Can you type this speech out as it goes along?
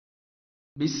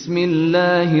بسم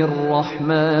الله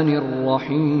الرحمن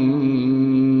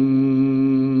الرحيم.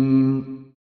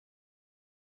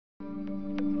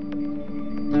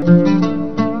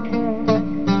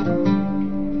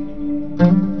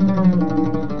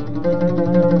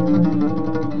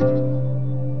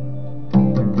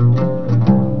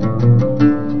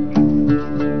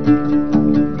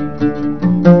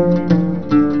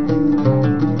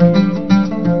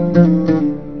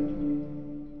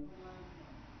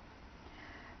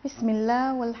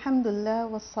 Bismillah, walhamdulillah,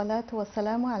 wassalatu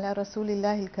wassalamu ala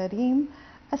rasulillahil kareem.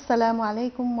 Assalamu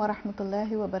alaikum wa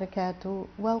rahmatullahi wa barakatuh.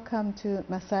 Welcome to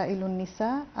Masa'Il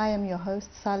Nisa. I am your host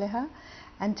Saleha,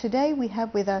 and today we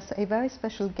have with us a very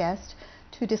special guest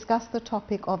to discuss the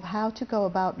topic of how to go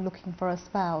about looking for a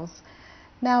spouse.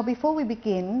 Now, before we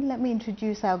begin, let me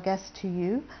introduce our guest to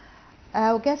you.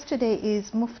 Our guest today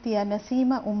is Muftiya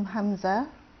Nasima Hamza.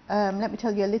 Let me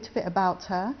tell you a little bit about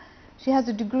her. She has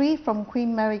a degree from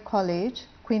Queen Mary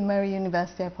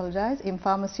University, in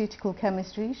pharmaceutical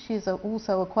chemistry. She is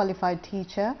also a qualified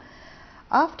teacher.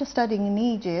 After studying in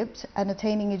Egypt and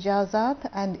attaining ijazat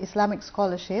and Islamic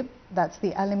scholarship, that's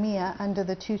the Alamiya, under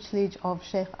the tutelage of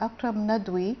Sheikh Akram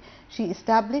Nadwi, she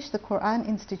established the Quran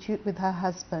Institute with her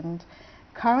husband.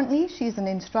 Currently, she is an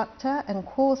instructor and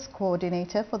course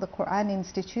coordinator for the Quran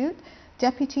Institute,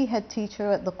 deputy head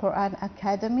teacher at the Quran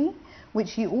Academy, which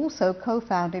she also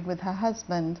co-founded with her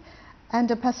husband,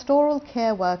 and a pastoral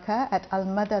care worker at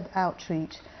Al-Madad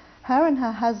Outreach. Her and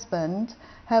her husband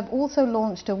have also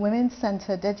launched a women's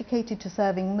center dedicated to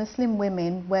serving Muslim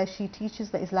women, where she teaches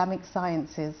the Islamic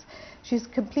sciences. She's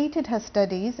completed her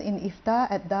studies in Ifta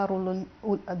at Darul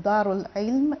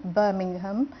Ilm,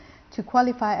 Birmingham, to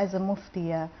qualify as a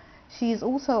muftiya. She is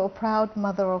also a proud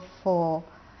mother of 4.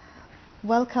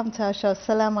 Welcome to our show.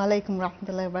 Assalamu alaikum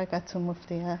rahmatullahi wa barakatuh,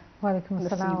 Muftiya. Wa alaikum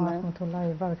assalam wa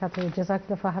rahmatullahi wa barakatuh.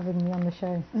 Jazakallah for having me on the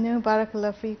show. No,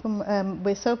 barakallah feekum.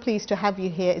 We're so pleased to have you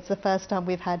here. It's the first time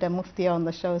we've had a Muftiya on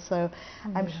the show, so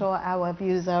I'm sure our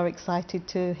viewers are excited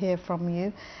to hear from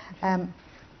you.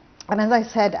 And as I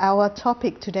said, our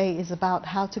topic today is about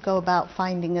how to go about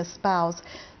finding a spouse.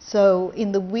 So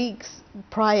in the weeks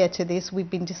prior to this,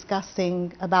 we've been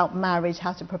discussing about marriage,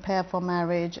 how to prepare for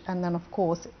marriage, and then of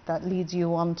course that leads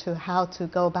you on to how to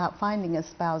go about finding a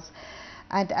spouse.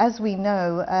 And as we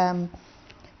know,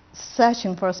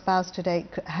 searching for a spouse today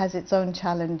has its own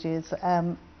challenges.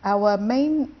 Our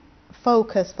main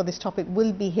focus for this topic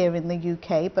will be here in the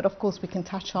UK, but of course we can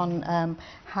touch on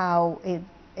how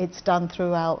it's done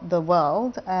throughout the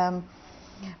world.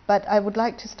 But I would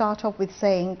like to start off with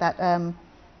saying that,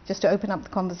 just to open up the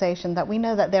conversation, that we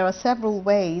know that there are several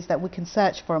ways that we can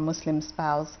search for a Muslim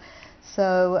spouse.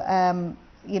 So,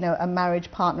 you know, a marriage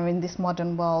partner in this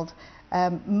modern world.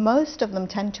 Most of them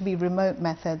tend to be remote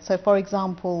methods. So, for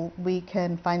example, we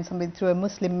can find somebody through a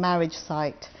Muslim marriage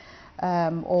site,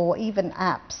 or even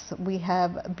apps. We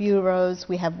have bureaus,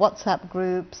 we have WhatsApp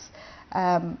groups.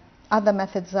 Other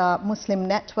methods are Muslim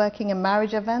networking and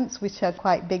marriage events, which are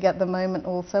quite big at the moment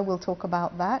also. We'll talk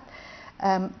about that.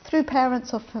 Through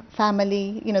parents or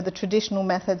family, you know, the traditional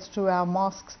methods through our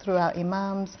mosques, through our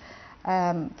imams,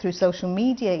 through social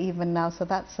media even now. So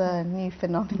that's a new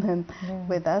phenomenon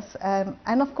with us.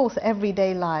 And of course,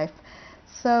 everyday life.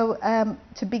 So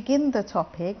to begin the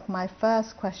topic, my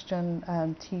first question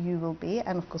to you will be,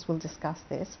 and of course we'll discuss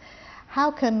this,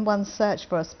 how can one search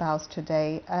for a spouse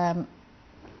today,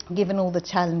 given all the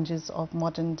challenges of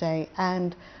modern day,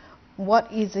 and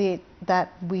what is it that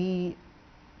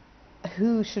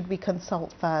who should we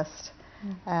consult first,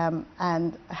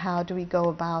 and how do we go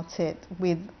about it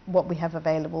with what we have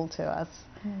available to us?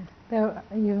 So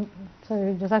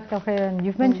Jazakallah khairan,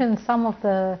 you've mentioned some of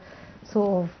the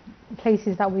sort of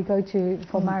places that we go to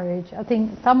for marriage. I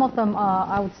think some of them are,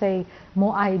 I would say,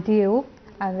 more ideal,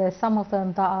 and there's some of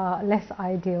them that are less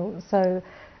ideal. So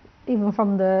even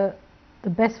from the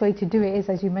best way to do it is,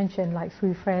 as you mentioned, like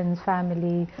through friends,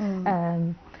 family,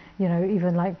 you know,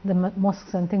 even like the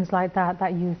mosques and things like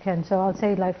that you can. So I'd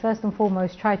say, like, first and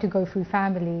foremost, try to go through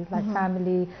family, like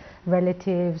family,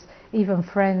 relatives, even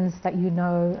friends that you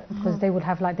know, because they would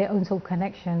have like their own sort of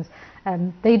connections.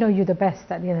 They know you the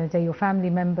best at the end of the day, your family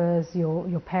members,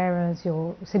 your parents,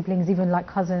 your siblings, even like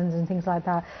cousins and things like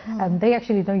that. They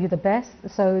actually know you the best.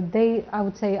 So they, I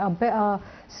would say, are better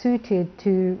suited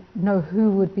to know who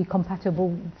would be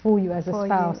compatible for you as a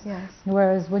spouse.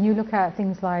 Whereas when you look at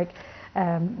things like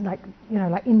you know,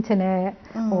 like internet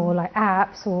or like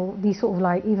apps, or these sort of,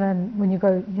 like, even when you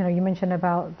go, you know, you mentioned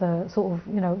about the sort of,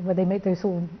 you know, where they make those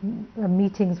sort of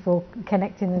meetings for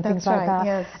connecting and things like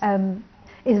that.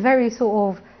 It's very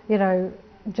sort of, you know,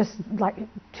 just like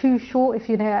too short if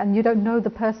you're there and you don't know the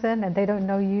person and they don't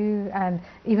know you, and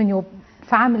even your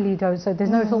family don't, so there's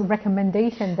no sort of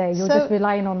recommendation there. You're just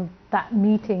relying on that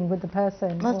meeting with the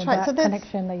person. That's or right. that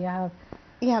connection that you have.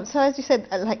 Yeah, so as you said,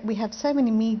 like we have so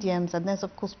many mediums, and there's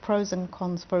of course pros and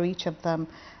cons for each of them.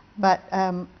 But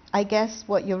I guess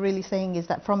what you're really saying is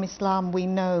that from Islam we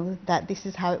know that this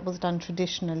is how it was done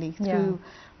traditionally, through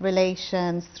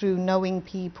relations, through knowing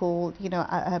people. You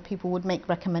know, people would make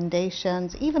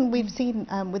recommendations. Even we've seen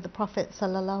with the Prophet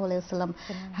sallallahu alaihi wasallam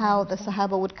how the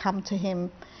Sahaba would come to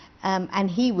him, and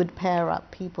he would pair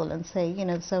up people and say, you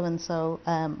know, so and so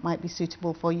might be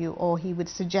suitable for you, or he would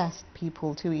suggest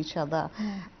people to each other,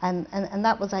 and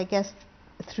that was, I guess,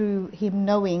 through him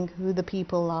knowing who the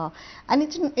people are, and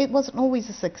it wasn't always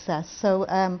a success. So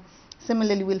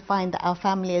similarly, we'll find that our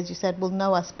family, as you said, will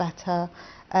know us better.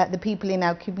 The people in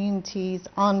our communities,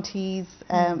 aunties,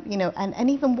 you know, and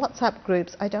even WhatsApp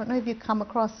groups. I don't know if you've come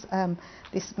across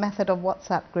this method of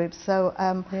WhatsApp groups. So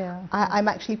I'm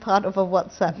actually part of a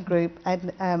WhatsApp group,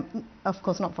 and of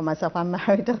course not for myself. I'm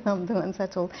married and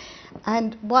settled.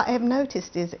 And what I've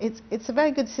noticed is it's a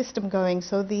very good system going.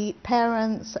 So the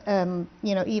parents,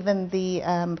 you know, even the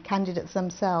candidates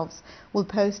themselves will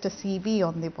post a CV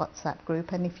on the WhatsApp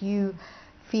group, and if you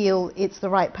feel it's the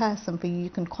right person for you, you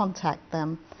can contact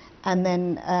them, and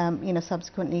then you know,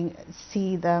 subsequently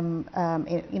see them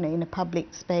you know, in a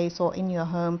public space or in your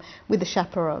home with a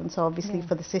chaperone. So obviously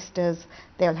for the sisters,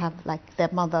 they'll have like their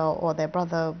mother or their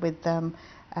brother with them,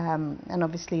 and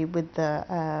obviously with the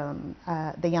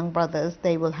young brothers,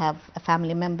 they will have a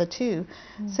family member too.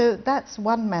 So that's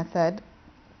one method,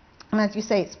 and as you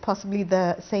say, it's possibly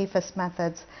the safest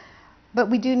methods. But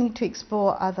we do need to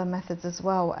explore other methods as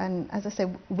well. And as I say,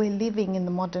 we're living in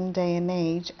the modern day and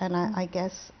age. And I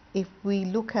guess if we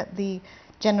look at the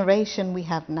generation we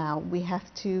have now, we have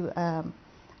to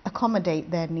accommodate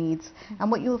their needs.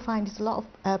 And what you'll find is a lot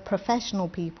of professional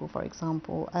people, for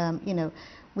example. You know,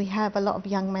 we have a lot of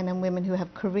young men and women who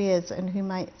have careers and who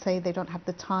might say they don't have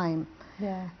the time.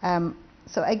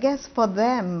 So I guess for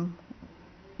them,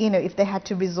 you know, if they had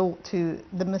to resort to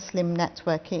the Muslim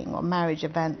networking or marriage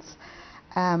events,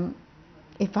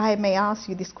 if I may ask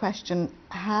you this question,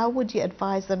 how would you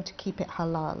advise them to keep it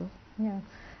halal?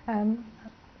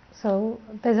 So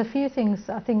there's a few things.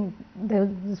 I think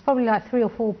there's probably like 3 or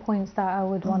 4 points that I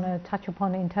would want to touch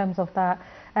upon in terms of that.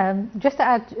 Just to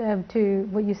add to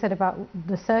what you said about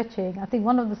the searching, I think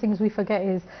one of the things we forget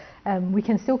is we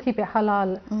can still keep it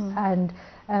halal and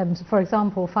for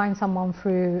example, find someone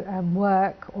through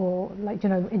work or, like, you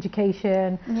know,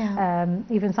 education.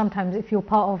 Even sometimes if you're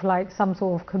part of like some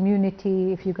sort of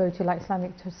community, if you go to like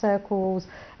Islamic circles,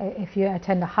 if you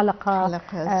attend a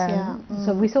halaqah,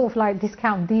 so we sort of like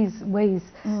discount these ways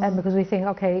because we think,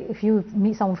 okay, if you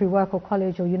meet someone through work or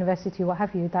college or university, what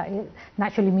have you, that it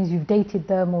naturally means you've dated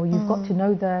them or you've got to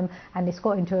know them, and it's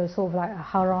got into a sort of like a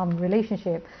haram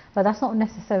relationship. But that's not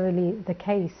necessarily the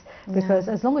case, because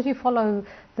as long as you follow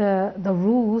the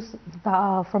rules that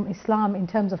are from Islam in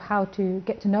terms of how to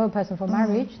get to know a person for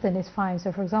marriage, then it's fine.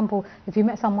 So for example, if you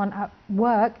met someone at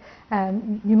work,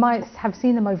 you might have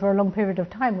seen them over a long period of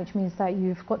time, which means that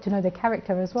you've got to know their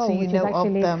character as well. So you know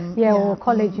actually, of them. Or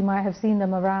college, you might have seen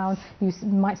them around. You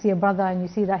might see a brother and you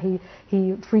see that he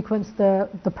frequents the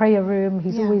prayer room.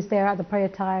 He's always there at the prayer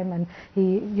time, and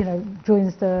he, you know,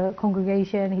 joins the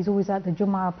congregation. He's always at the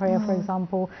Jummah prayer, for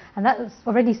example, and that's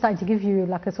already starting to give you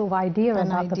like a sort of idea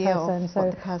about the person.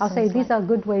 So I'll say these are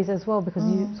good ways as well, because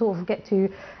you sort of get to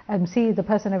see the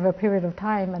person over a period of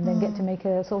time, and then get to make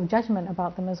a sort of judgment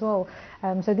about them as well.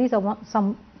 So these are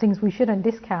some things we shouldn't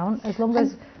discount, as long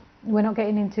as we're not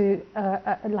getting into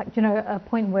like, you know, a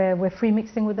point where we're free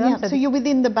mixing with them. So you're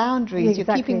within the boundaries,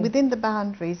 you're keeping within the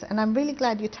boundaries, and I'm really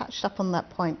glad you touched up on that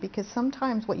point, because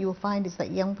sometimes what you'll find is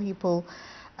that young people,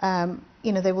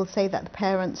 you know, they will say that the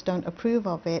parents don't approve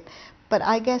of it. But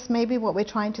I guess maybe what we're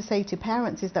trying to say to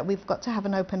parents is that we've got to have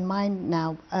an open mind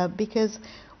now, because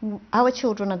our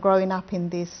children are growing up in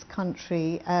this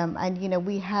country, and you know,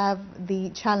 we have the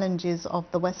challenges of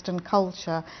the Western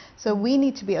culture. So we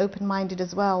need to be open-minded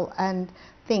as well, and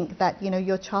think that, you know,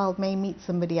 your child may meet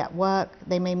somebody at work,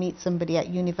 they may meet somebody at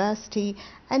university,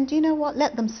 and you know what,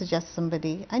 let them suggest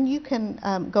somebody, and you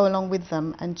can go along with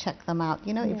them and check them out,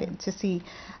 you know, to see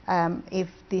if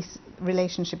this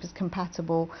relationship is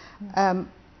compatible. And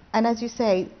as you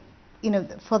say, you know,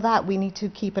 for that we need to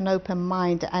keep an open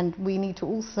mind, and we need to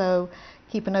also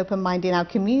keep an open mind in our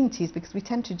communities, because we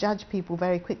tend to judge people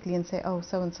very quickly and say, oh,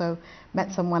 so and so met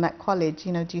someone at college,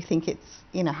 you know, do you think it's,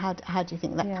 you know, how do you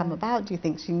think that come about? Do you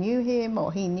think she knew him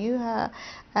or he knew her?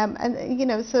 And you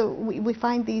know, so we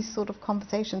find these sort of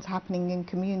conversations happening in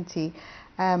community.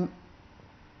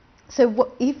 So what,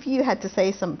 if you had to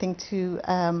say something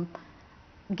to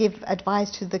give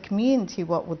advice to the community,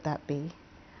 what would that be?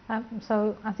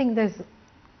 So I think there's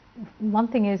one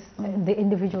thing is the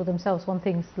individual themselves, one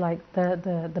thing's like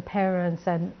the parents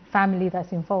and family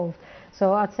that's involved.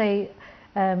 So I'd say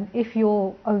if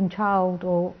your own child,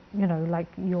 or you know, like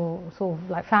your sort of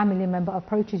like family member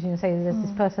approaches you and says, there's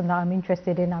this person that I'm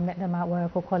interested in, I met them at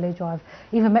work or college, or I've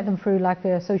even met them through like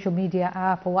a social media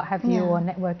app or what have you, or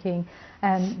networking,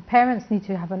 parents need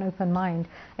to have an open mind.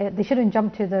 They shouldn't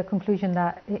jump to the conclusion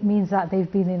that it means that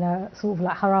they've been in a sort of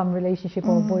like haram relationship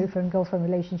or boyfriend girlfriend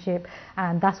relationship,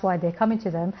 and that's why they're coming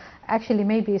to them. Actually,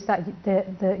 maybe it's that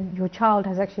your child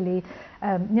has actually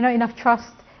you know, enough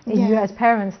trust in you as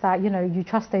parents, that you know, you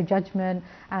trust their judgment,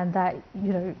 and that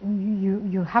you know,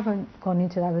 you haven't gone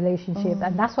into that relationship,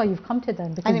 and that's why you've come to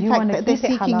them, because you want to they're keep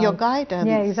it seeking halal. your guidance.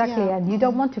 Yeah, exactly. And you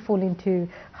don't want to fall into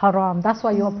haram. That's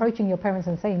why you're approaching your parents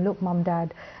and saying, look, mum,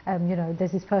 dad, you know,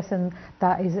 there's this person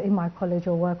that is in my college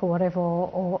or work or whatever,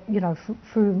 or you know,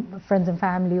 through friends and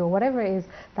family or whatever it is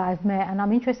that I've met, and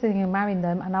I'm interested in marrying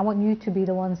them, and I want you to be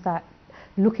the ones that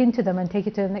look into them and take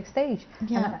it to the next stage.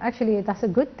 And actually, that's a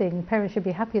good thing. Parents should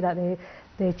be happy that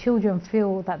their children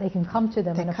feel that they can come to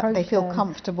them and approach them. They feel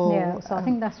comfortable. Yeah, so I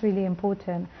think that's really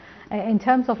important. In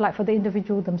terms of like for the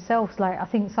individual themselves, like I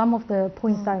think some of the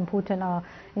points that are important are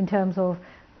in terms of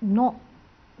not,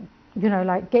 you know,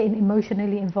 like getting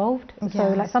emotionally involved. So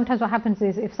like sometimes what happens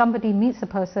is if somebody meets a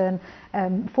person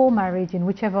for marriage in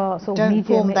whichever sort of medium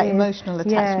form that it is, emotional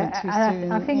attachment too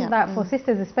soon. I think that for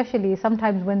sisters especially,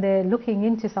 sometimes when they're looking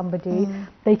into somebody,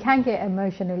 they can get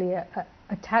emotionally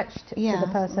attached to the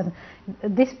person.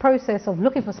 This process of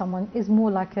looking for someone is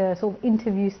more like a sort of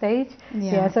interview stage.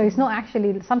 So it's not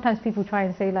actually, sometimes people try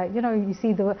and say, like, you know, you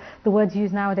see the words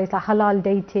used nowadays like halal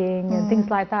dating and things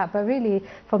like that, but really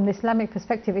from the Islamic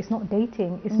perspective, it's not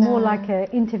dating, it's more like an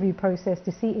interview process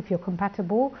to see if you're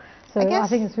compatible. So I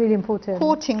think it's really important.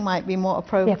 Courting might be more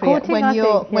appropriate courting,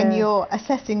 when you're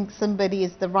assessing somebody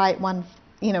is the right one,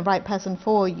 you know, right person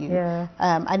for you,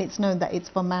 and it's known that it's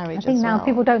for marriage. I think now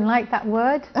people don't like that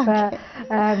word, but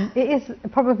it is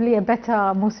probably a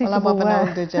better, more suitable word. An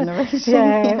older generation.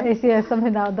 It's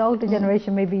something that the older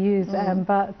generation maybe use.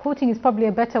 But courting is probably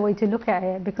a better way to look at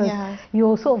it, because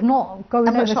you're sort of not going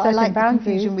over certain boundaries. I like the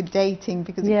confusion with dating,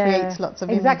 because it creates lots of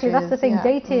exactly. images. That's the thing.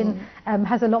 Dating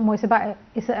has a lot more. It's about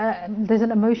there's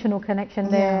an emotional connection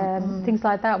there, things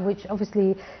like that. Which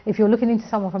obviously, if you're looking into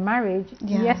someone for marriage,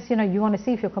 yes, you know, you want to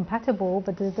see if you're compatible,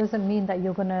 but it doesn't mean that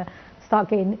you're going to start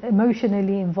getting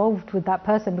emotionally involved with that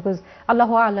person, because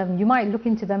Allahu A'lam, you might look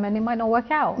into them and it might not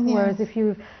work out. Whereas if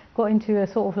you've got into a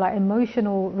sort of like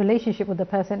emotional relationship with the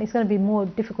person, it's going to be more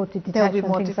difficult to detach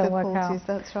when things don't work out.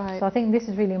 That's right. So I think this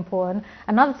is really important.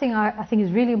 Another thing I think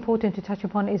is really important to touch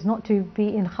upon is not to be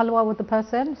in khalwa with the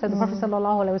person. So the Prophet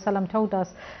ﷺ told us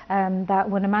that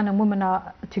when a man and woman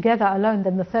are together alone,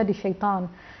 then the third is shaitan.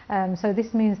 So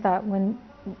this means that when,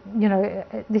 you know,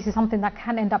 this is something that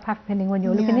can end up happening when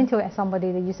you're looking into it as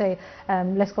somebody, that you say,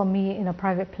 let's go meet in a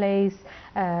private place,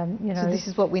 you know. So this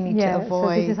is what we need to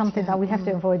avoid. So this is something that we have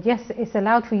to avoid. Yes, it's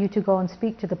allowed for you to go and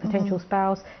speak to the potential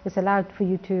spouse. It's allowed for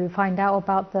you to find out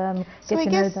about them, get to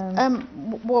know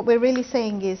them. What we're really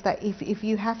saying is that if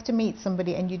you have to meet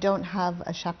somebody and you don't have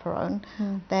a chaperone,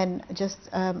 then just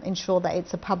ensure that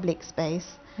it's a public space.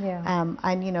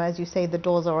 And you know, as you say, the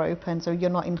doors are open, so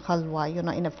you're not in khalwa, you're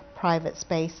not in a private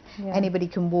space. Anybody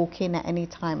can walk in at any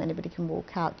time, anybody can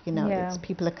walk out, you know, it's,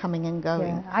 people are coming and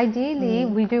going. Ideally,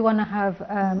 we do want to have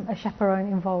a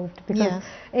chaperone involved, because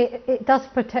it does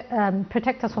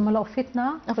protect us from a lot of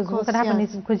fitna. Because what can happen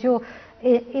is, because you're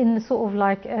in sort of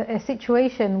like a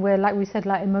situation where, like we said,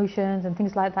 like emotions and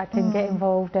things like that can get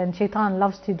involved, and shaitan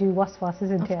loves to do waswas,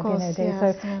 isn't it, at the end of the day?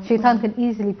 So shaitan can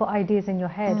easily put ideas in your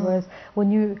head, whereas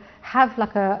when you have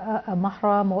like a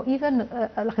mahram, or even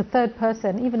like a third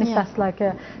person, even if that's like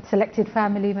a selected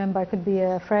family member, it could be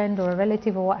a friend or a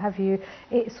relative or what have you,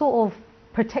 it sort of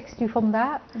protects you from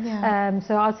that.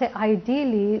 So I'd say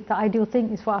ideally, the ideal thing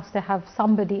is for us to have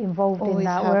somebody involved in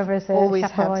that, wherever it's a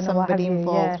chaperone or what have you.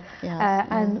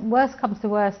 And worst comes to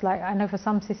worst, like I know for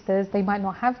some sisters, they might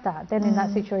not have that. Then in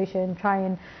that situation, try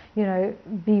and, you know,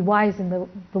 be wise in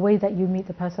the way that you meet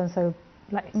the person. So,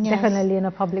 like Yes. definitely in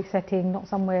a public setting, not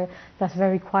somewhere that's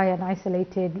very quiet and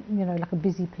isolated, you know, like a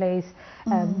busy place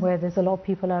where there's a lot of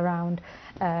people around.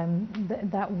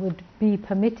 That would be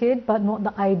permitted, but not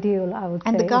the ideal, I would say.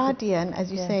 And the guardian,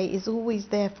 as you Yeah. say, is always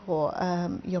there for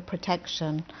your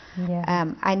protection.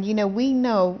 Yeah. And you know, we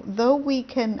know, though we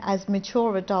can, as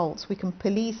mature adults, we can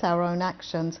police our own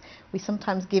actions, we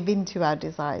sometimes give in to our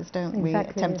desires, don't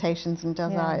Exactly. we? Temptations and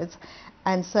desires.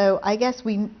 And so I guess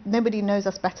nobody knows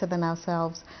us better than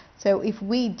ourselves. So if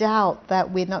we doubt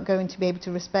that we're not going to be able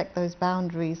to respect those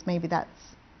boundaries, maybe that's,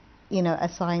 you know, a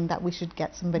sign that we should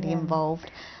get somebody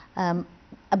involved.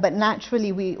 But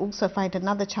naturally, we also find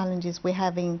another challenge is we're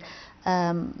having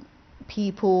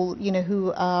people, you know,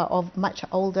 who are of much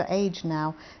older age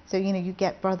now. So, you know, you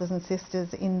get brothers and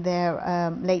sisters in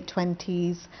their late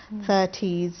 20s,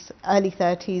 30s, early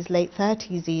 30s, late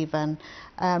 30s even.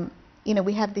 You know,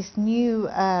 we have this new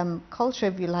culture,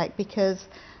 if you like, because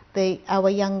our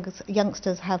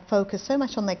youngsters have focused so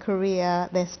much on their career,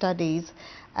 their studies.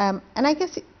 And I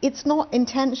guess it's not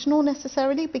intentional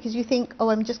necessarily, because you think, oh,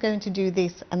 I'm just going to do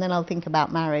this and then I'll think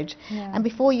about marriage. And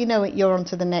before you know it, you're on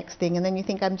to the next thing. And then you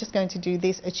think, I'm just going to do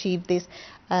this, achieve this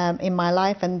in my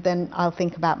life, and then I'll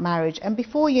think about marriage. And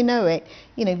before you know it,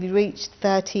 you know, you reached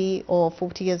 30 or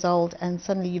 40 years old and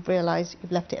suddenly you've realized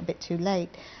you've left it a bit too late.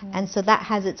 And so that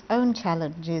has its own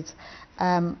challenges.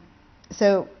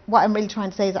 So what I'm really trying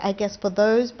to say is, I guess for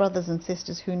those brothers and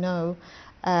sisters who know,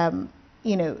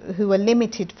 you know, who are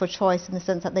limited for choice in the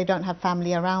sense that they don't have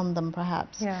family around them,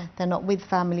 perhaps they're not with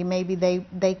family, maybe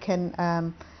they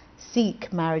can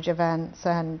seek marriage events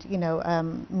and, you know,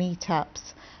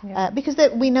 meetups, because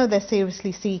we know they're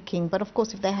seriously seeking. But of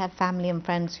course, if they have family and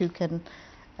friends who can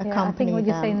accompany I think what them.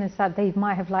 you're saying is that they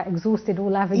might have like exhausted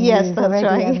all avenues Yes, that's already,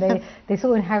 right. and they're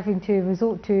sort of having to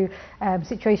resort to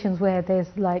situations where there's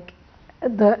like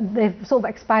they've sort of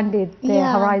expanded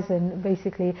their horizon,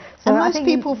 basically. So and I most think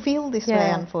people feel this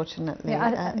way, unfortunately.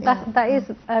 That is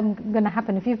going to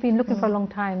happen. If you've been looking for a long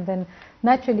time, then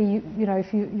naturally, you know,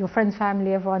 if your friends,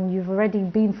 family, everyone, you've already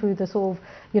been through the sort of,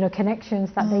 you know,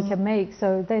 connections that they can make.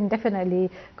 So then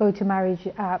definitely go to marriage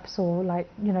apps or like,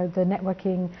 you know, the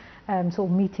networking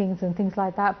sort of meetings and things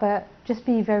like that. But just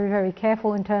be very, very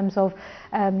careful in terms of,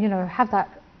 you know, have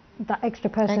that extra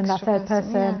person, that third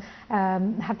person,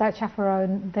 have that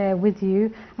chaperone there with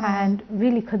you, and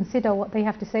really consider what they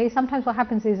have to say. Sometimes what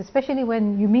happens is, especially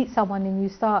when you meet someone and you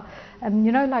start,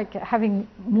 you know, like having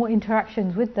more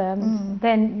interactions with them,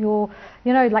 then you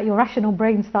know, like your rational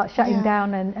brain starts shutting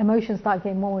down and emotions start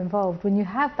getting more involved. When you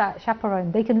have that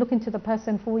chaperone, they can look into the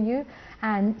person for you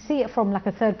and see it from like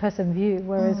a third person view,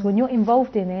 whereas when you're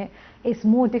involved in it, it's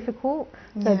more difficult.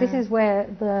 So this is where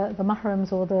the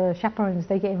mahrams or the chaperones,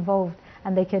 they get involved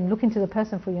and they can look into the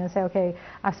person for you and say, okay,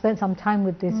 I've spent some time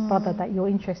with this brother that you're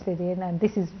interested in, and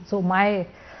this is sort of my,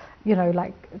 you know,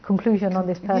 like conclusion on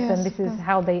this person. This is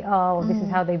how they are, or this is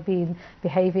how they've been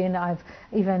behaving.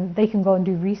 They can go and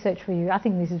do research for you. I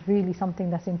think this is really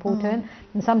something that's important.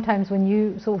 And sometimes when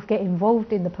you sort of get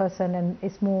involved in the person and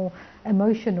it's more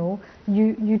emotional,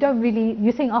 you don't really,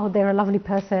 you think, oh, they're a lovely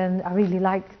person, I really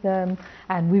like them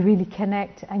and we really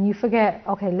connect, and you forget,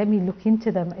 okay, let me look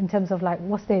into them in terms of like,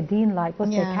 what's their deen like,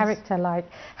 what's their character like,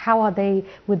 how are they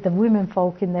with the women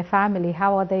folk in their family,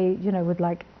 how are they, you know, with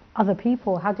like other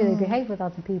people, how do they behave with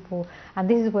other people. And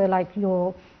this is where like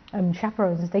your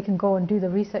chaperones, they can go and do the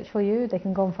research for you. They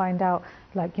can go and find out,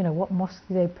 like, you know, what mosque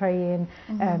do they pray in,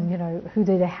 you know, who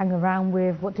do they hang around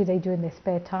with, what do they do in their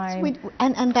spare time. So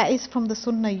and that is from the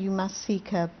sunnah. You must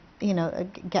seek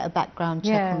get a background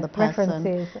check on the person,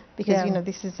 references, because you know,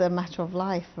 this is a matter of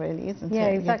life, really, isn't it?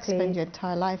 Exactly. You have to spend your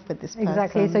entire life with this person.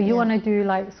 Exactly. So you want to do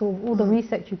like sort of all the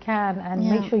research you can and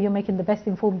make sure you're making the best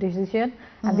informed decision.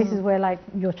 And this is where like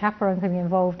your chaperone can be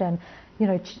involved, and, you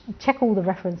know, check all the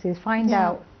references, find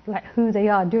out like who they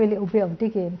are, do a little bit of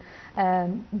digging.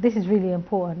 This is really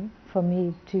important for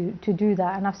me to do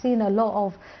that. And I've seen a lot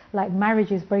of like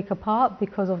marriages break apart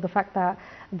because of the fact that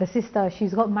the sister,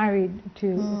 she's got married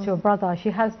to a brother. She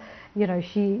has, you know,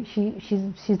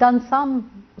 she's done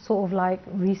some sort of like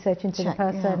research into the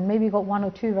person, maybe got 1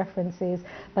 or 2 references,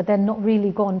 but then not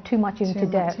really gone too much into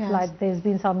depth. Like there's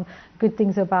been some good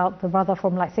things about the brother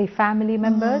from like, say, family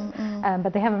members,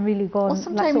 but they haven't really gone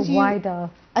like sort of wider.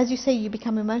 As you say, you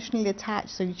become emotionally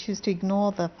attached, so you choose to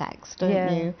ignore the facts,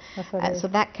 don't you? That's what it is. So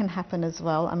that can happen as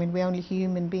well. I mean, we're only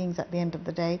human beings at the end of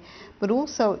the day. But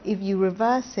also, if you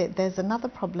reverse it, there's another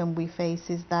problem we face,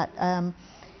 is that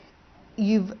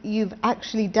you've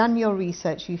actually done your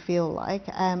research, you feel like,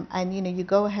 and you know, you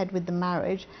go ahead with the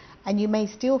marriage, and you may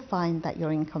still find that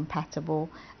you're incompatible.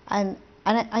 And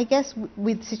And I guess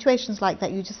with situations like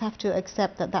that, you just have to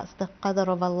accept that that's the qadar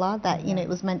of Allah, that you know it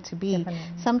was meant to be.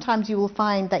 Definitely. Sometimes you will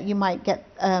find that you might get,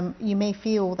 you may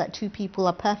feel that two people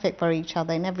are perfect for each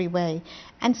other in every way,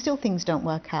 and still things don't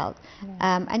work out.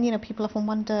 And you know, people often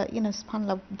wonder, you know,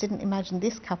 subhanAllah, didn't imagine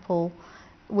this couple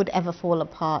would ever fall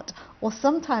apart. Or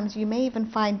sometimes you may even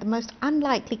find the most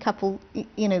unlikely couple,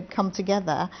 you know, come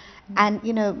together, and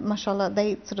you know, mashallah,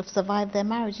 they sort of survive their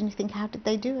marriage, and you think, how did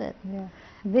they do it? Yeah.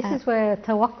 This is where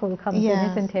tawakkul comes in,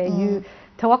 yes, isn't it?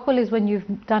 Tawakkul is when you've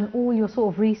done all your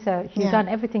sort of research, you've done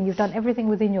everything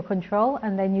within your control,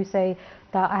 and then you say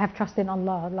that I have trust in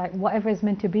Allah, like whatever is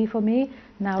meant to be for me,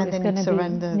 now and it's going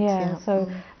to be.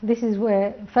 So this is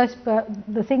where first, but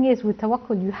the thing is with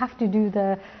tawakkul, you have to do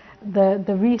the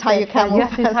research. Tie your camel you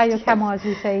have to tie your first, camel, as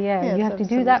we say. Yes, You have to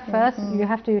do that first. You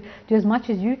have to do as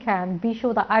much as you can. Be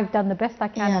sure that I've done the best I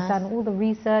can. I've done all the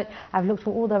research. I've looked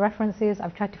for all the references.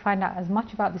 I've tried to find out as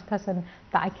much about this person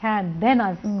that I can. Then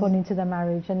I've gone into the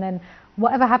marriage, and then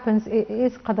whatever happens, it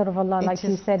is qadar of Allah, like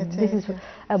you said. This is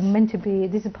meant to be.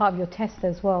 This is part of your test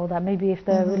as well. That maybe if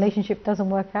the relationship doesn't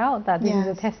work out, that this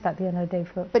is a test at the end of the day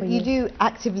for But you. you do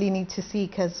actively need to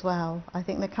seek as well. I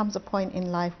think there comes a point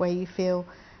in life where you feel,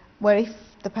 where if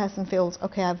the person feels,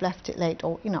 okay, I've left it late,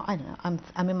 or you know, I don't know,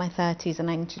 I'm in my 30s and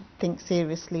I need to think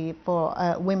seriously. For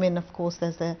women, of course,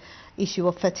 there's the issue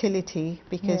of fertility,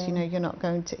 because you know, you're not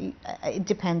going to. It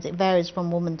depends. It varies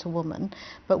from woman to woman,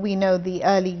 but we know the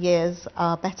early years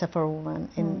are better for a woman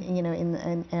in you know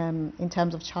in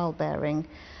terms of childbearing.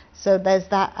 So there's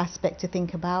that aspect to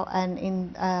think about,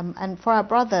 and for our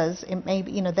brothers, it may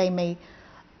be, you know, they may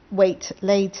wait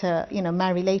later, you know,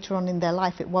 marry later on in their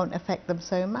life, it won't affect them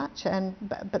so much, and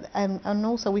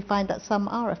also we find that some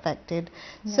are affected.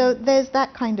 So there's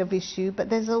that kind of issue, but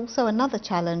there's also another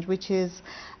challenge, which is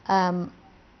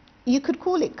you could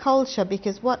call it culture,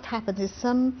 because what happens is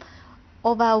some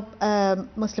of our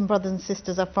Muslim brothers and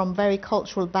sisters are from very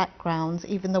cultural backgrounds,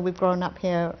 even though we've grown up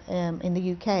here in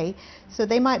the UK, so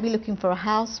they might be looking for a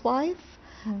housewife.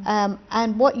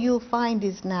 And what you'll find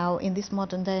is now in this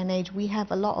modern day and age, we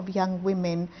have a lot of young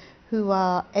women who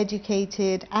are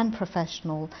educated and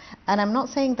professional. And I'm not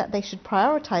saying that they should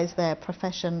prioritize their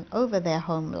profession over their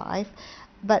home life,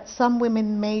 but some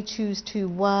women may choose to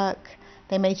work,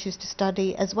 they may choose to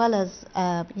study, as well as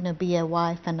you know, be a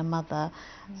wife and a mother.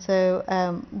 So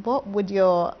what would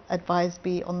your advice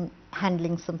be on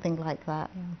handling something like that?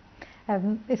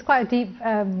 It's quite a deep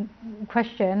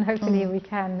question. Hopefully we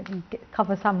can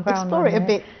cover some ground. Explore it a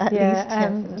bit at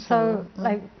least. So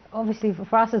like obviously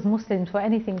for us as Muslims, for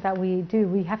anything that we do,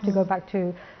 we have to go back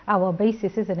to our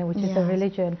basis, isn't it, which is the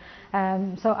religion.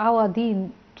 So our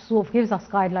deen sort of gives us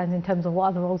guidelines in terms of what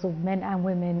are the roles of men and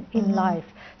women in life.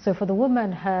 So for the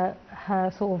woman, her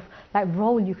sort of like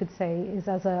role, you could say, is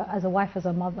as a wife, as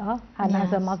a mother, and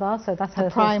as a mother. So that's her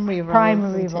primary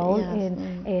role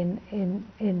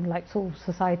in like sort of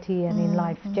society and in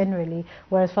life generally.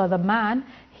 Whereas for the man,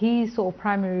 his sort of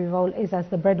primary role is as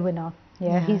the breadwinner.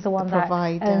 He's the one that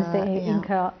earns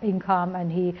the income,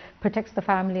 and he protects the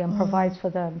family and provides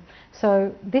for them.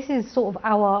 So this is sort of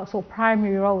our sort of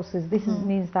primary roles. This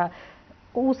means that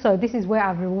also this is where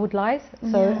our reward lies.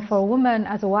 So for a woman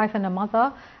as a wife and a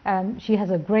mother, she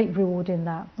has a great reward in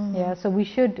that. So we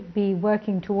should be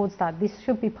working towards that. This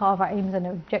should be part of our aims and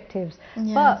objectives.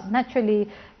 But naturally,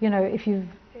 you know, if you've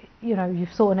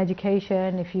sought an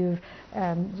education, if you've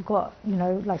got, you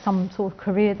know, like some sort of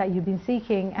career that you've been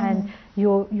seeking, and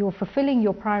you're fulfilling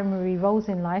your primary roles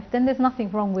in life, then there's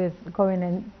nothing wrong with going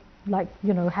and, like,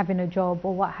 you know, having a job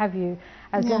or what have you,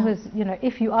 as long as, you know,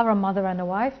 if you are a mother and a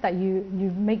wife, that you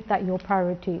make that your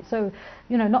priority. So,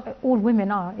 you know, not all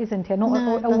women are, isn't it?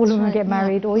 Not all women get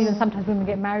married, or even sometimes women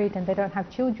get married and they don't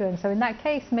have children. So in that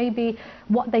case, maybe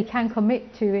what they can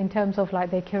commit to in terms of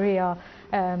like their career,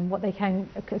 what they can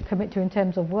commit to in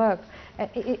terms of work,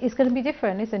 it's going to be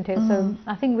different, isn't it? So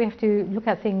I think we have to look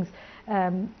at things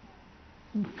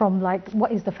from like,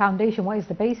 what is the foundation, what is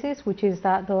the basis, which is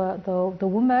that the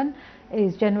woman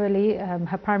is generally,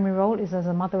 her primary role is as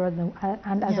a mother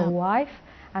and as a wife,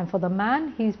 and for the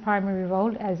man, his primary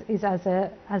role is as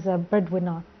a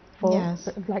breadwinner, for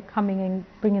like coming and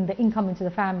bringing the income into the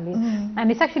family. And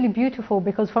it's actually beautiful,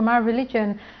 because from our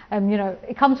religion, you know,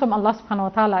 it comes from Allah subhanahu wa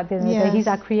ta'ala at the end of the day. He's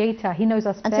our creator, He knows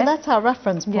us best. And so that's our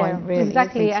reference point, really.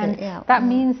 Exactly, and that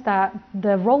means that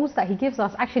the roles that He gives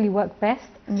us actually work best.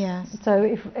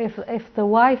 So if the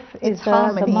wife is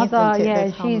the mother,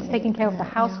 she's taking care of the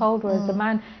household, whereas the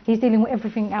man, he's dealing with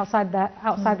everything outside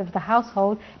of the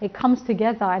household. It comes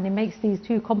together, and it makes these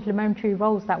two complementary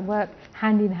roles that work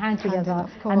hand in hand together.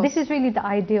 And this is really the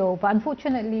ideal. But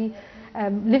unfortunately,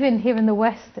 living here in the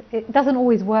West, it doesn't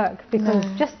always work, because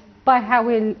just by how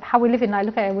we're living, like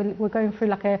look at it, we're going through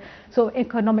like a sort of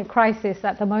economic crisis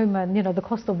at the moment. You know, the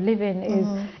cost of living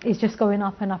is just going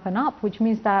up and up and up, which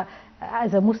means that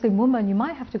as a Muslim woman, you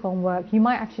might have to go and work. You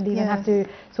might actually even have to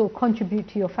sort of contribute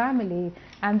to your family,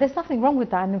 and there's nothing wrong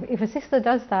with that. And if a sister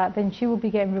does that, then she will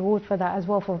be getting reward for that as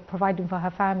well, for providing for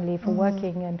her family, for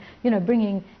working, and you know,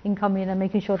 bringing income in and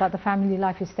making sure that the family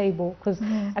life is stable. Because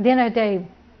at the end of the day,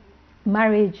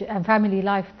 marriage and family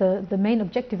life, the main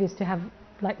objective is to have,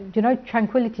 like, you know,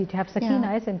 tranquility, to have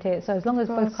sakina, isn't it? So as long as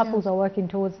both couples are working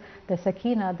towards the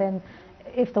sakina, then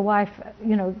if the wife,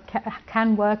 you know,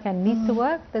 can work and needs to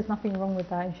work, there's nothing wrong with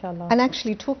that, inshallah. And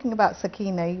actually, talking about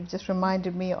sakina, you've just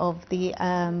reminded me of the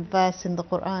verse in the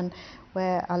Quran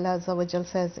where Allah Azza wa Jal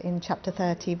says in chapter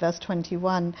 30, verse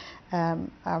 21, A'udhu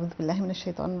billahi minash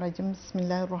shaitanir rajim,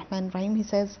 Bismillahir Rahmanir Rahim, he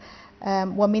says,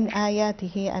 وَمِنْ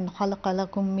آيَاتِهِ أَنْ خَلَقَ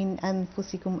لَكُم مِّنْ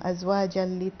أَنفُسِكُمْ أَزْوَاجًا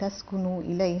لِتَسْكُنُوا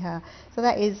إِلَيْهَا. So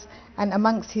that is, and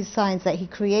amongst his signs, that he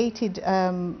created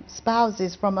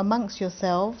spouses from amongst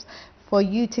yourselves for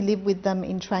you to live with them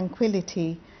in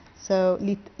tranquility. So,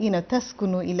 you know,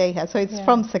 taskunu ilayha. So it's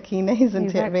from sakina,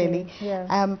 isn't it, really?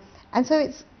 Yeah. And so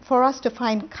it's for us to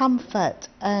find comfort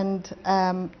and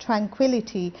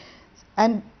tranquility.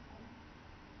 And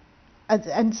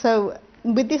so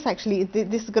with this, actually,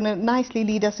 this is going to nicely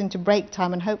lead us into break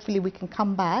time, and hopefully we can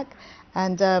come back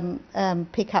and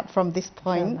pick up from this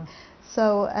point.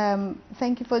 So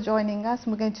thank you for joining us.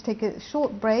 We're going to take a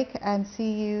short break and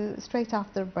see you straight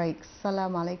after the break.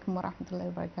 Assalamu alaikum wa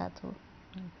rahmatullahi wa barakatuh.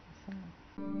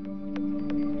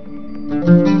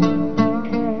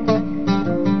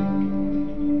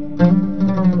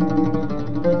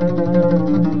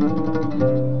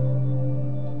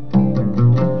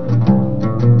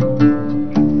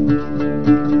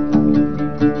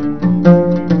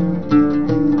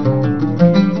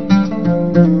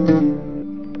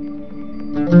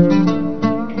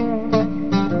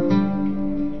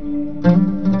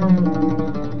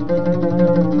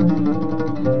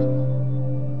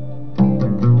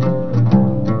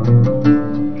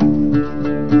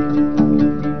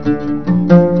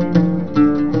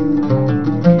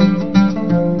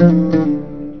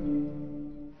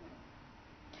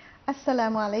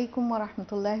 Assalamu alaikum wa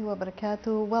rahmatullahi wa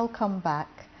barakatuh. Welcome back.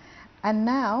 And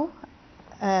now,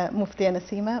 Mufti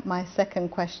Nasima, my second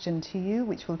question to you,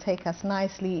 which will take us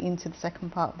nicely into the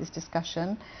second part of this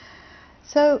discussion.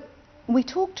 So, we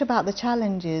talked about the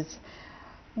challenges.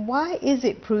 Why is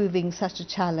it proving such a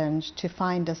challenge to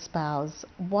find a spouse?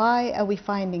 Why are we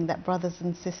finding that brothers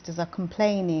and sisters are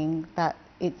complaining that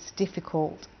it's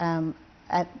difficult,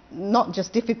 not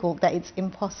just difficult, that it's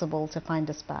impossible to find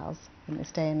a spouse in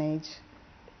this day and age?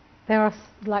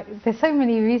 There's so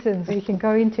many reasons we can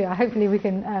go into. Hopefully we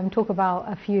can talk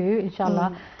about a few,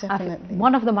 inshallah. Definitely.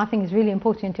 One of them I think is really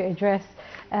important to address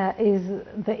is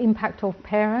the impact of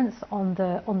parents on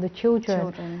the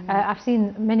children. I've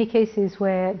seen many cases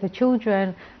where the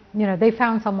children, you know, they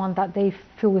found someone that they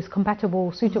feel is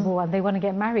compatible, suitable, and they want to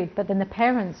get married, but then the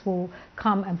parents will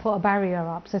come and put a barrier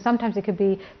up. So sometimes it could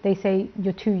be, they say,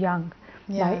 you're too young.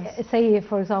 Like, say,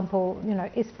 for example, you know,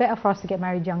 it's better for us to get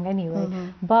married young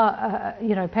anyway, but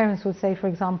you know, parents would say, for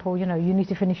example, you know, you need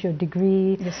to finish your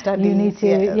degree, your studies, you need to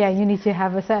you need to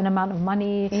have a certain amount of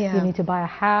money, you need to buy a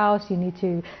house, you need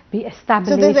to be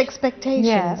established. So there's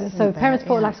expectations, so parents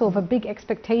put like sort of a big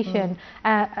expectation.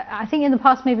 I think in the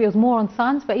past maybe it was more on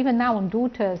sons, but even now on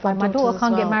daughters. Like, my daughter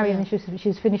can't get married until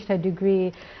she's finished her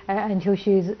degree, until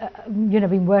she's you know,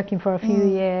 been working for a few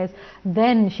years,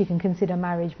 then she can consider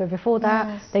marriage, but before that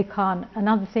they can't.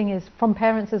 Another thing is from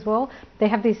parents as well. They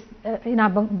have this in our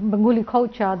Bengali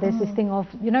culture, there's this thing of,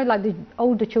 you know, like the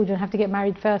older children have to get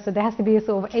married first, so there has to be a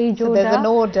sort of age order. There's an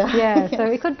order. So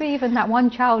it could be even that one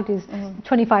child is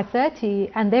 25,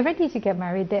 30 and they're ready to get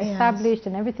married, they're established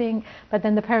and everything, but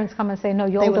then the parents come and say, no,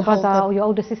 your older brother or your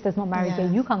older sister's not married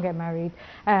yet, you can't get married.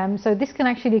 So this can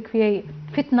actually create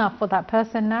fitna for that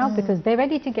person now, because they're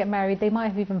ready to get married, they might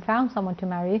have even found someone to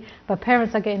marry, but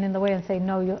parents are getting in the way and saying,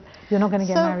 no, you're not going to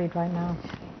get married right now.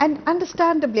 And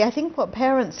understandably, I think what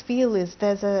parents feel is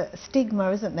there's a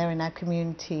stigma, isn't there, in our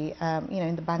community, you know,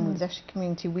 in the Bangladeshi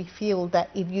community, we feel that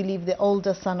if you leave the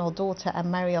older son or daughter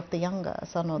and marry off the younger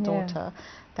son or daughter,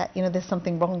 that, you know, there's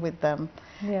something wrong with them.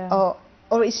 Or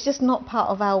it's just not part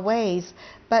of our ways.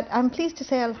 But I'm pleased to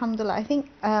say, alhamdulillah, I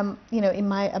think, you know,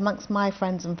 amongst my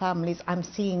friends and families, I'm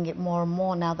seeing it more and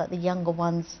more now that the younger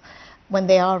ones, when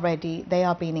they are ready, they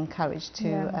are being encouraged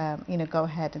to, you know, go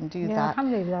ahead and do that.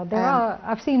 Alhamdulillah.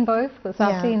 I've seen both. So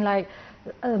I've seen, like,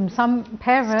 some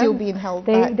parents Still being held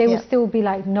they back, will still be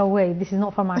like, no way, this is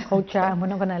not from our culture and we're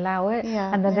not going to allow it.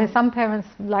 And then there's some parents,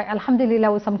 like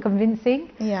alhamdulillah, with some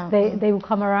convincing, they will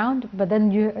come around. But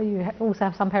then you also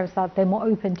have some parents that they're more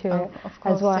open to it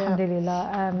as well,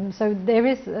 alhamdulillah. So there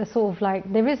is a sort of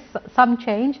like, there is some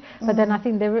change, but then I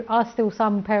think there are still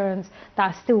some parents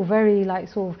that are still very like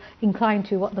sort of inclined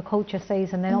to what the culture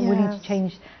says, and they're not willing to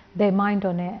change their mind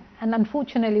on it. And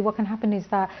unfortunately what can happen is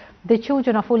that the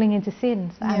children are falling into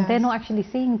sins, and they're not actually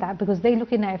seeing that, because they're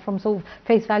looking at it from sort of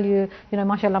face value, you know,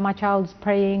 mashallah, my child's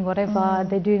praying, whatever,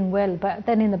 they're doing well. But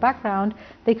then in the background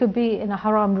they could be in a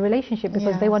haram relationship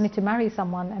because they wanted to marry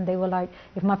someone, and they were like,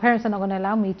 if my parents are not going to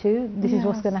allow me to, this is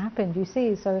what's going to happen, you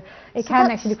see. So it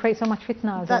can actually create so much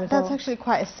fitna as a result. That's actually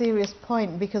quite a serious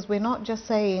point, because we're not just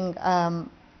saying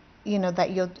you know, that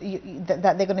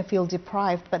that they're going to feel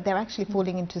deprived, but they're actually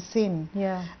falling into sin.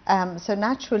 So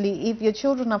naturally, if your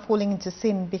children are falling into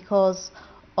sin because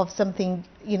of something,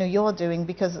 you know, you're doing,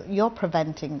 because you're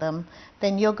preventing them,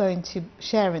 then you're going to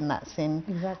share in that sin,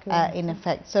 in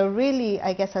effect. So really,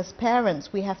 I guess as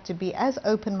parents, we have to be as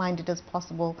open-minded as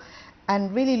possible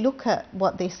and really look at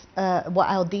what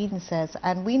our deen says.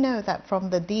 And we know that from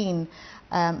the deen,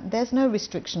 there's no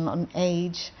restriction on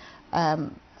age.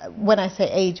 When I say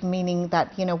age, meaning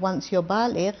that, you know, once you're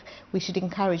baligh, we should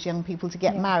encourage young people to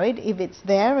get married if it's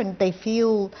there and they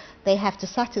feel they have to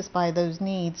satisfy those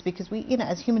needs, because we, you know,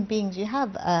 as human beings, you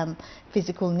have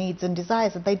physical needs and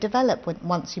desires that they develop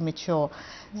once you mature.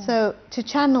 So to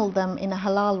channel them in a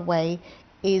halal way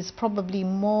is probably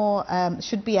more,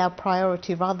 should be our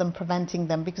priority, rather than preventing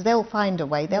them, because they'll find a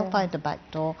way, they'll find a back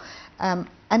door. And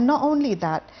not only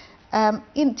that,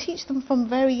 teach them from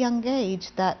very young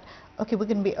age that, okay, we're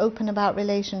going to be open about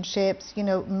relationships, you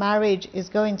know, marriage is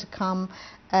going to come,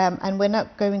 and we're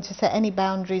not going to set any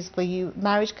boundaries for you.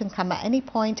 Marriage can come at any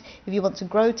point. If you want to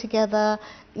grow together,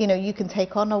 you know, you can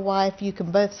take on a wife, you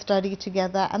can both study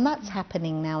together, and that's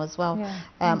happening now as well,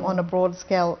 on a broad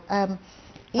scale.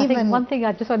 I think one thing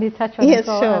I just wanted to touch on as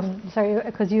well, sorry,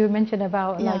 because you mentioned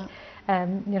about like,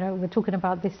 you know, we're talking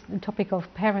about this topic of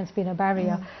parents being a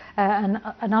barrier, and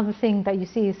another thing that you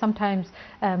see is sometimes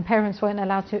parents won't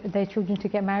allow their children to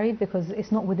get married because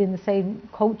it's not within the same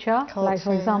culture. Like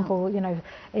for example, you know,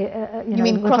 you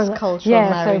mean cross-cultural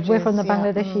marriages? So we're from the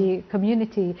Bangladeshi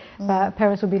community, but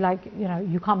parents will be like, you know,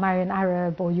 you can't marry an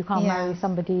Arab, or you can't marry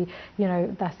somebody, you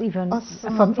know, that's even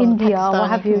from India or what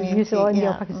have you, or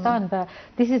India or Pakistan. But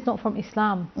this is not from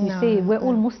Islam. You see, we're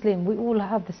all Muslim. We all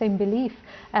have the same belief,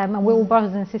 and we're all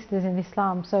brothers and sisters in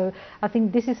Islam. So I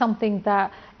think this is something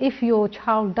that if your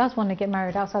child does want to get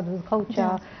married outside of the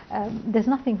culture, there's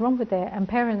nothing wrong with it, and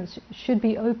parents should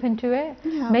be open to it.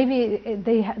 Maybe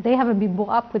they haven't been brought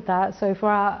up with that. So for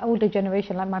our older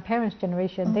generation, like my parents'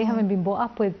 generation, they haven't been brought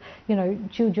up with, you know,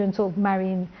 children sort of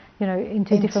marrying, you know,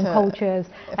 into different cultures,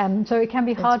 so it can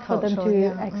be hard for them to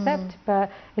accept. But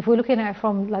if we're looking at it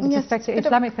from like the perspective,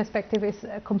 Islamic perspective, it's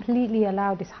completely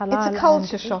allowed, it's halal. It's a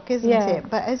culture shock, isn't it?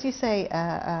 But as you say,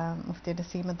 Mufti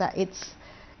Nasima, that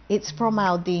it's from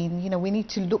our deen. You know, we need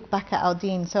to look back at our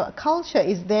deen. So a culture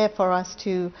is there for us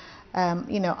to,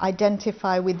 you know,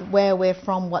 identify with where we're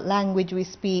from, what language we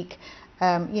speak,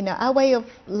 you know, our way of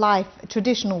life,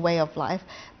 traditional way of life.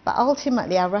 But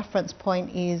ultimately our reference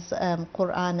point is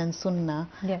Quran and Sunnah,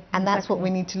 and that's what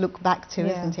we need to look back to,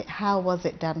 isn't it? How was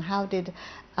it done? How did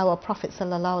our Prophet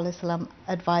ﷺ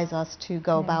advise us to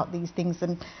go about these things?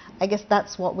 And I guess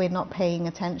that's what we're not paying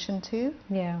attention to.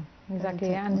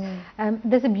 Exactly, and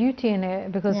there's a beauty in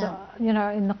it, because you know,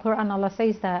 in the Quran Allah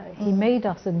says that He made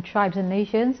us in tribes and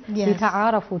nations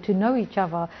to know each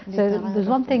other. So there's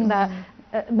one thing that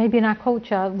maybe in our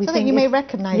culture we think you may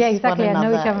recognize exactly, one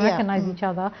another. Know each other, recognize each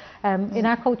other. In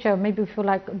our culture, maybe we feel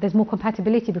like there's more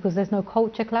compatibility because there's no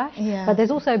culture clash. But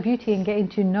there's also a beauty in getting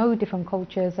to know different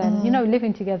cultures and you know,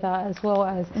 living together as well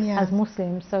as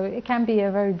Muslims. So it can be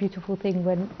a very beautiful thing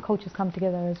when cultures come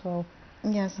together as well.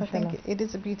 Yes, I think it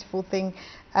is a beautiful thing.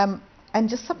 And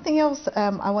just something else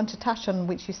I want to touch on,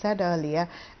 which you said earlier,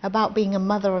 about being a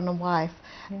mother and a wife.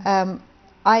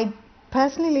 I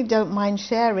personally don't mind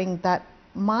sharing that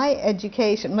my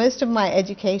education, most of my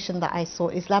education that I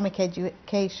sought, Islamic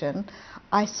education,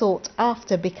 I sought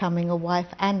after becoming a wife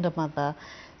and a mother.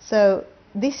 So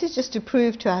this is just to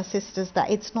prove to our sisters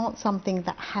that it's not something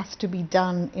that has to be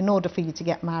done in order for you to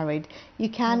get married. You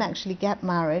can actually get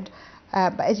married.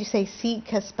 But as you say,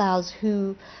 seek a spouse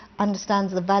who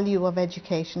understands the value of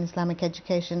education, Islamic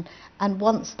education, and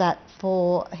wants that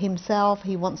for himself,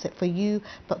 he wants it for you,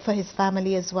 but for his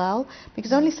family as well.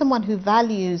 Because only someone who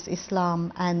values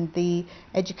Islam and the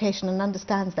education and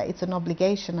understands that it's an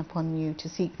obligation upon you to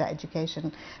seek that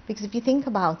education. Because if you think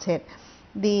about it,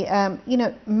 you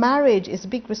know, marriage is a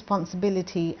big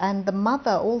responsibility, and the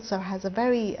mother also has a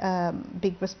very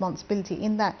big responsibility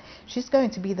in that she's going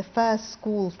to be the first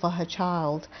school for her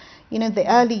child. You know, the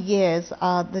early years,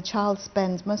 the child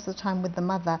spends most of the time with the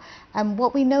mother, and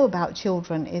what we know about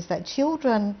children is that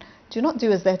children do not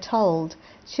do as they're told.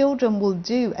 Children will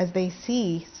do as they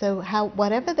see. So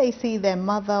whatever they see their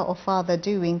mother or father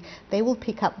doing, they will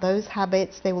pick up those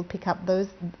habits, they will pick up those,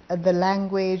 the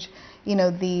language, you know,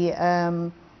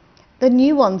 the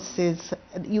nuances.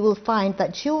 You will find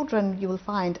that children, you will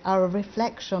find, are a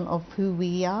reflection of who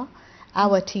we are,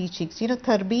 our teachings. You know,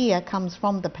 tarbiyah comes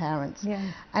from the parents.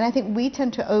 Yeah. And I think we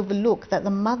tend to overlook that the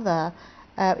mother,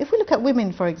 if we look at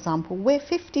women, for example, we're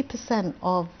 50%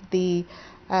 of the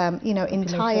you know,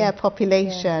 entire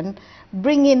population,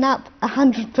 bringing up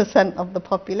 100% of the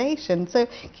population. So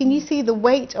can you see the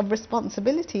weight of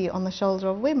responsibility on the shoulder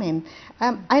of women?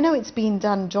 I know it's being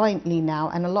done jointly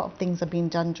now, and a lot of things are being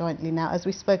done jointly now. As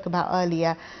we spoke about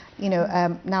earlier, you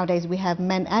know, nowadays we have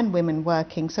men and women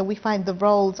working, so we find the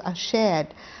roles are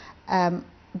shared.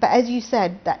 But as you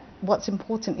said, that what's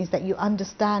important is that you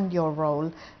understand your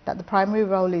role, that the primary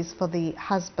role is for the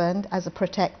husband as a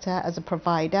protector, as a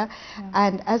provider,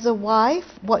 and as a wife,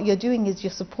 what you're doing is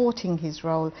you're supporting his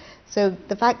role. So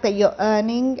the fact that you're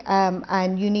earning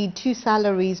and you need 2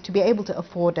 salaries to be able to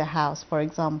afford a house, for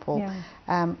example,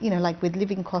 you know, like with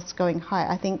living costs going high,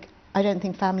 I don't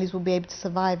think families will be able to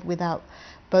survive without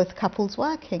both couples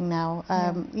working now.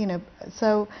 You know,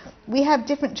 so we have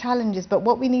different challenges, but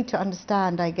what we need to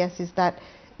understand, I guess, is that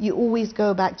you always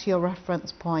go back to your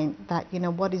reference point, that, you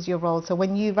know, what is your role? So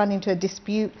when you run into a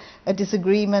dispute, a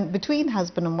disagreement between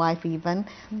husband and wife even,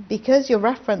 because your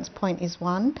reference point is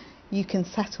one, you can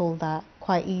settle that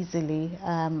quite easily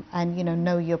and, you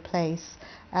know your place.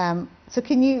 So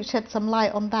can you shed some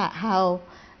light on that, how,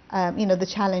 you know, the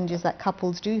challenges that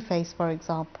couples do face, for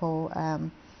example,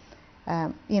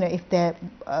 you know, if their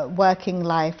working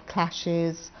life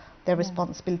clashes, their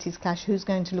responsibilities clash, who's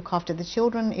going to look after the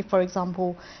children if, for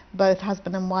example, both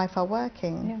husband and wife are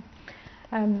working?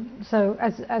 So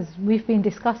as we've been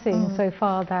discussing so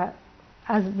far, that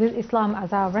as with Islam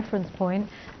as our reference point,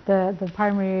 the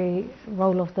primary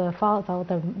role of the father,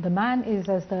 the man, is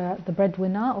as the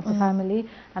breadwinner of the family,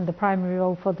 and the primary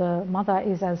role for the mother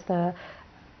is as the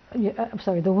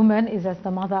woman is as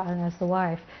the mother and as the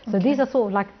wife. So these are sort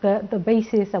of like the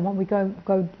basis and what we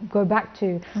go back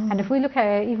to. And if we look at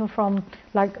it even from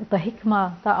like the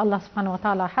hikmah that Allah subhanahu wa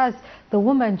ta'ala has, the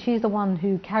woman, she's the one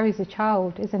who carries the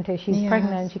child, isn't it? She's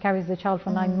pregnant, she carries the child for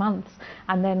 9 months,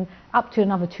 and then up to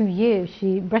another 2 years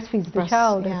she breastfeeds the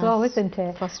child as well, isn't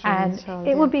it? And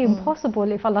it would be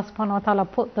impossible if Allah subhanahu wa ta'ala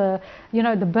put the, you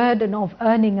know, the burden of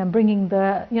earning and bringing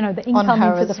the, you know, the income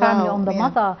into the family on the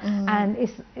mother. And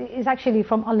it's actually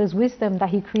from Allah's wisdom that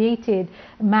He created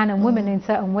man and women in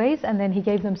certain ways, and then He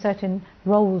gave them certain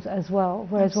roles as well.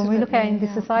 Whereas when we look at it in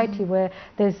this society where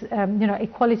there's you know,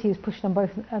 equality is pushed on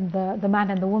both the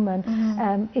man and the woman,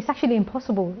 it's actually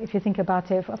impossible if you think about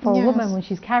it for a woman when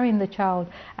she's carrying the child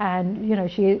and, you know,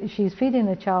 she's feeding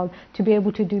the child, to be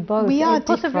able to do both. It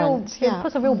puts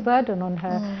a real burden on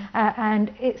her,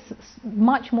 and it's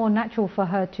much more natural for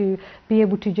her to be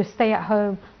able to just stay at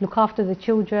home, look after the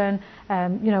children,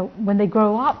 you know, when they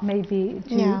grow up, maybe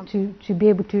to be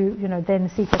able to, you know, then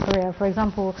seek a career. For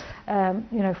example,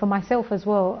 you know, for myself as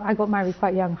well, I got married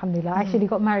quite young, alhamdulillah. I actually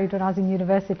got married when I was in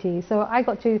university, so I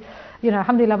got to, you know,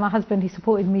 alhamdulillah, my husband, he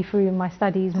supported me through my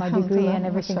studies, my degree and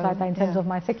everything like that in terms of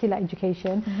my secular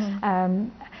education.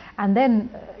 And then,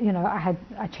 you know, I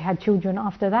actually had children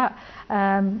after that.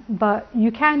 But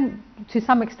you can, to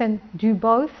some extent, do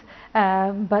both.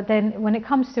 But then when it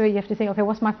comes to it, you have to think, okay,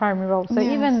 what's my primary role? So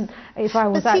even if I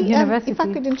was at university... if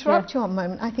I could interrupt you one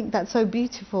moment, I think that's so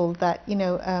beautiful that, you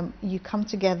know, you come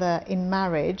together in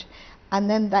marriage, and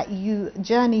then that you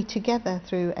journey together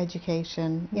through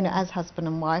education, you know, as husband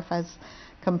and wife, as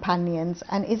companions.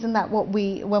 And isn't that what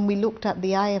when we looked at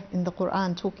the ayah in the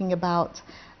Quran talking about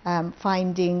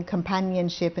finding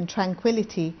companionship and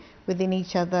tranquility within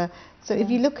each other? So if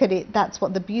you look at it, that's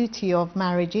what the beauty of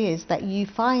marriage is, that you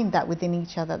find that within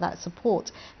each other, that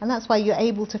support. And that's why you're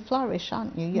able to flourish,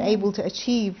 aren't you? You're able to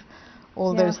achieve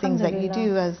all those things that you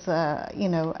do as, you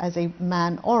know, as a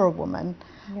man or a woman,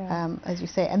 as you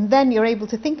say. And then you're able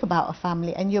to think about a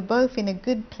family, and you're both in a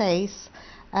good place,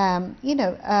 you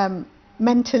know,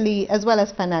 mentally as well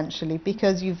as financially,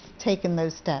 because you've taken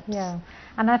those steps.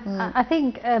 And I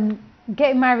think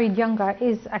getting married younger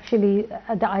is actually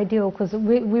the ideal, because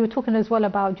we were talking as well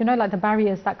about, you know, like the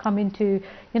barriers that come into,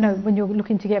 you know, when you're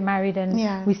looking to get married,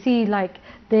 and we see like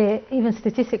even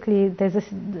statistically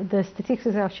the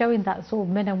statistics are showing that sort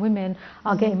of men and women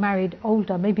are getting married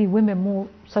older, maybe women more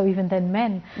so even than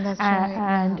men. That's right.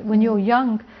 And when you're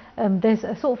young, there's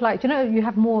a sort of like, you know, you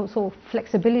have more sort of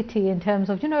flexibility in terms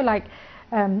of, you know, like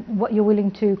what you're willing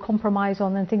to compromise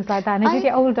on and things like that. And as you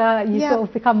get older, you sort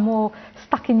of become more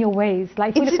stuck in your ways.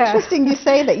 Like, it's interesting you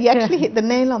say that. You actually hit the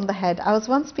nail on the head. I was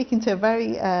once speaking to a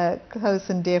very close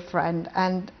and dear friend,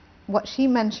 and what she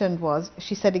mentioned was,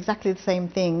 she said exactly the same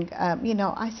thing. You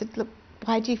know, I said, look,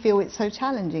 why do you feel it's so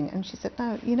challenging? And she said,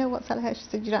 no, you know what, Saleh? She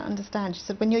said, you don't understand. She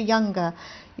said, when you're younger,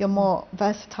 you're more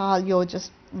versatile, you're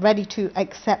just ready to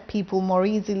accept people more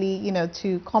easily, you know,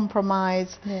 to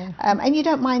compromise, and you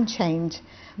don't mind change.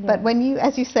 But when you,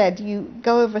 as you said, you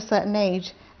go over a certain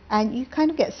age, and you kind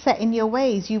of get set in your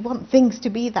ways. You want things to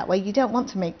be that way. You don't want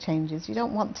to make changes. You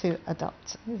don't want to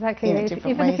adopt. Exactly. You know, different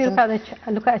even ways. if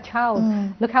you look at a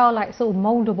child, look how like sort of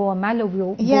moldable and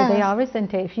malleable they are,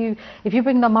 isn't it? If you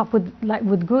bring them up with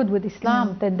with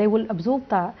Islam, then they will absorb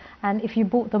that. And if you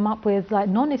brought them up with like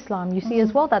non-Islam, you see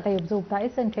as well that they absorb that,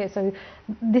 isn't it? So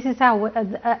this is how,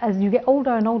 as you get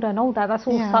older and older and older, that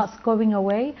sort of starts going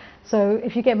away. So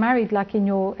if you get married like in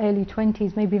your early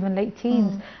 20s, maybe even late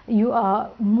teens, you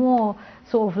are more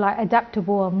sort of like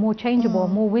adaptable and more changeable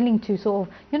and more willing to sort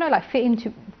of, you know, like fit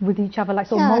into with each other, like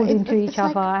sort of mold into each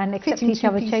other and accept each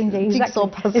other changing. Exactly.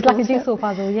 It's like a jigsaw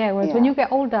puzzle, whereas when you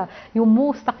get older, you're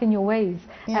more stuck in your ways.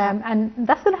 And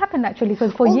that's going to happen naturally,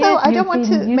 because for years I don't want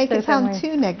to make it sound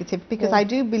too negative, because I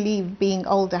do believe being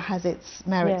older has its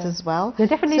merits as well. You're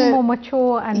definitely more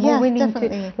mature and more willing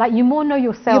to, like, you more know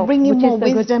yourself. You're bringing more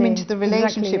wisdom into the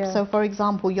relationship. So for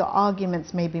example, your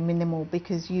arguments may be minimal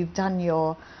because you've done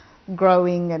your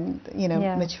growing and, you know,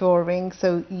 maturing,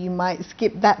 so you might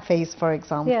skip that phase, for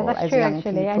example. That's as true, young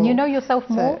actually. people. And you know yourself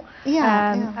more.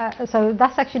 So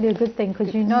that's actually a good thing,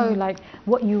 because you know like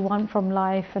what you want from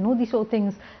life and all these sort of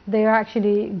things. They are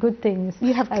actually good things.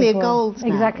 You have clear goals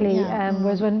now. Exactly.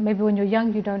 Whereas when you're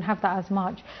young, you don't have that as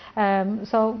much.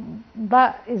 So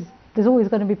that is, there's always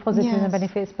going to be positives and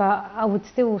benefits, but I would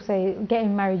still say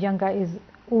getting married younger is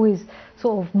always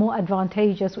sort of more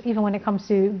advantageous, even when it comes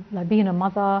to like being a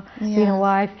mother, being a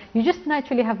wife. You just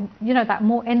naturally have, you know, that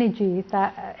more energy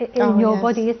that in your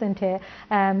body, isn't it?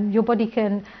 Your body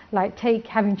can like take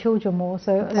having children more.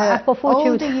 So like, I've got 4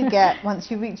 children. The older you get,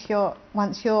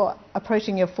 once you're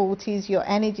approaching your 40s, your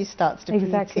energy starts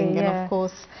depleting, and of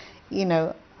course, you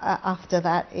know, after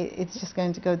that it's just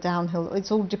going to go downhill.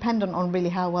 It's all dependent on really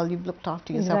how well you've looked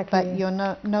after yourself, but you're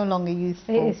no longer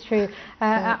youthful. It is true.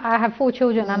 I have 4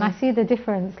 children, and I see the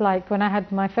difference, like when I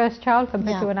had my first child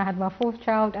compared to when I had my 4th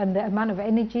child, and the amount of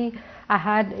energy I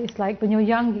had. It's like when you're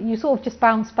young, you sort of just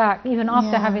bounce back, even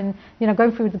after having, you know,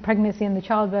 going through the pregnancy and the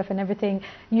childbirth and everything,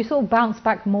 you sort of bounce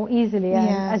back more easily.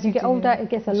 And as you get older, it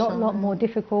gets a lot more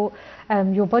difficult.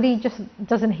 Your body just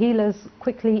doesn't heal as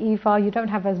quickly either. You don't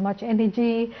have as much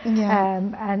energy,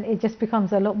 and it just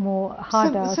becomes a lot more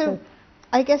harder. So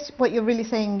I guess what you're really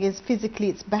saying is physically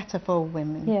it's better for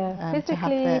women. Physically, to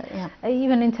have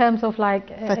even in terms of like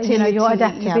you know, your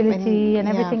adaptability and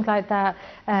everything like that,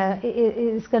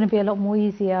 it's going to be a lot more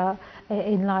easier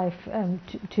in life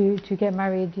to get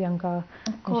married younger.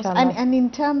 Of course, and in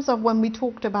terms of when we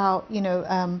talked about, you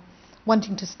know,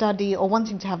 wanting to study or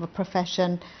wanting to have a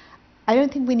profession, I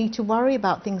don't think we need to worry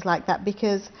about things like that,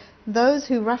 because those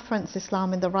who reference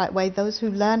Islam in the right way, those who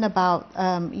learn about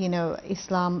you know,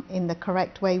 Islam in the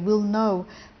correct way, will know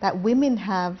that women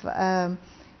have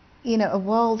you know, a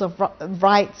world of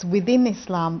rights within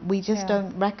Islam. We just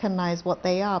don't recognize what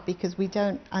they are because we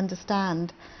don't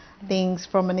understand things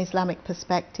from an Islamic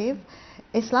perspective.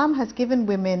 Islam has given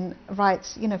women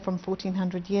rights, you know, from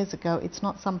 1400 years ago. It's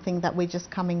not something that we're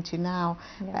just coming to now.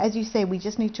 As you say, we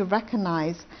just need to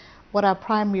recognize what our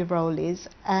primary role is,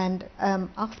 and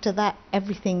after that,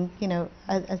 everything, you know,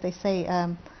 as they say,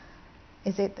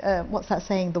 is it, what's that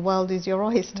saying, the world is your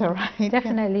oyster, right?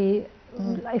 Definitely.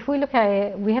 If we look at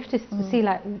it, we have to see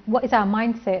like what is our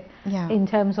mindset in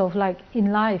terms of like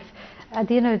in life. At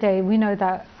the end of the day, we know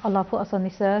that Allah put us on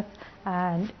this earth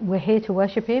and we're here to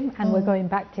worship Him, and we're going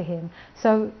back to Him.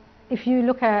 So if you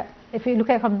look at if you look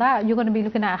at it from that, you're going to be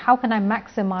looking at how can I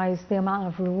maximize the amount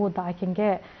of reward that I can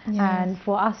get. Yes. And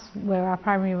for us, where our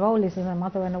primary role is as a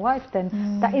mother and a wife,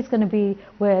 then that is going to be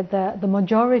where the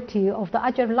majority of the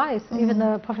ajr lies. Even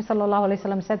the Prophet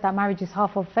ﷺ said that marriage is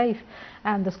half of faith,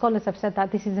 and the scholars have said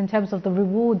that this is in terms of the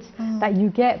rewards that you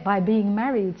get by being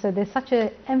married. So there's such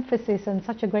an emphasis and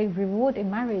such a great reward in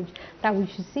marriage that we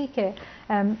should seek it.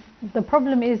 The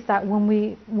problem is that when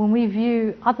we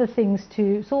view other things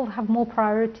to sort of have more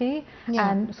priority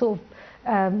and sort of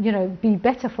you know, be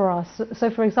better for us. So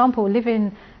for example,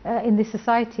 living in this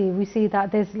society, we see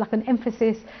that there's like an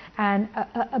emphasis and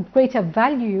a greater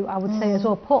value, I would say as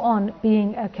well, put on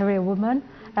being a career woman.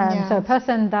 So a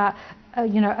person that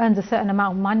you know, earns a certain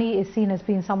amount of money is seen as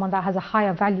being someone that has a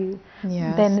higher value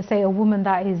than, say, a woman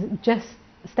that is just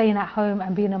staying at home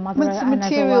and being a mother. Well, it's a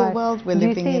material world we're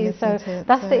living in, isn't so it?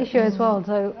 that's the issue as well.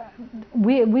 So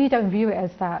we don't view it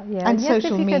as that. And yes,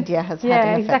 social media has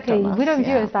had an effect on us. We don't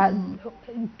view it as that.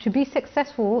 To be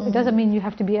successful, it doesn't mean you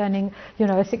have to be earning, you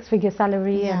know, a six-figure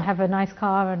salary and have a nice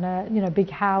car and a, you know, big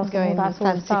house and all that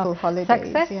sort of stuff. Holidays,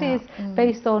 success is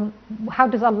based on how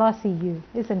does Allah see you,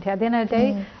 isn't it? At the end of the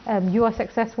day, you are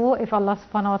successful if Allah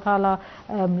subhanahu wa ta'ala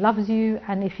loves you,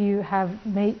 and if you have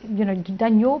made, you know,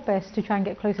 done your best to try and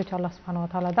get closer to Allah subhanahu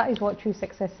wa ta'ala. That is what true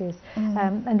success is.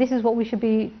 And this is what we should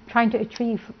be trying to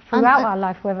achieve throughout our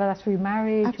life, whether that's through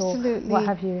marriage or what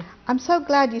have you. I'm so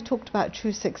glad you talked about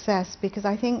true success, because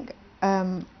I think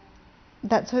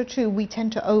that's so true. We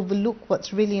tend to overlook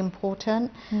what's really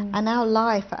important, and our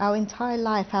life, our entire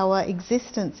life, our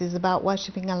existence is about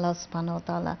worshipping Allah subhanahu wa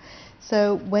ta'ala.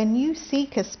 So when you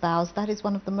seek a spouse, that is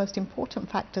one of the most important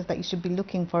factors that you should be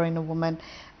looking for in a woman.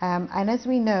 And as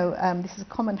we know, this is a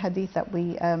common hadith that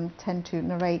we tend to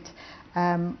narrate.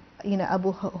 You know,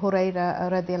 Abu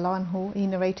Huraira radiallahu anhu, he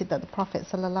narrated that the Prophet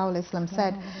sallallahu alaihi wasallam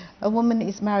said, a woman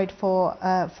is married for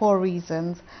 4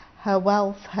 reasons: her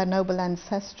wealth, her noble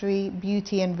ancestry,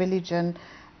 beauty and religion.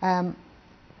 And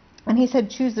he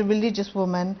said, choose the religious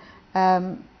woman,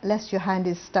 lest your hand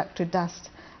is stuck to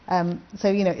dust. So,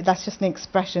 you know, that's just an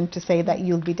expression to say that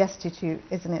you'll be destitute,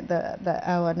 isn't it, that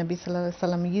our Nabi sallallahu alaihi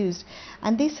wasallam used.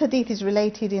 And this hadith is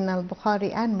related in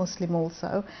Al-Bukhari and Muslim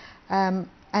also.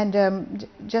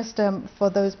 Just for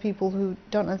those people who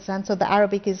don't understand, so the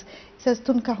Arabic is, it says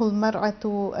tunkahul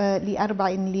mar'atu li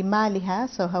arba'in li maliha,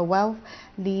 so her wealth,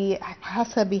 li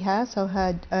hasabiha, so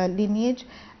her lineage,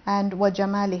 and wa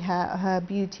jamaliha, her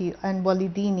beauty, and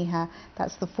walidiniha,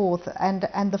 that's the 4th,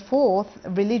 and the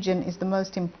 4th, religion, is the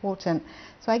most important.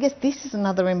 So I guess this is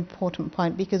another important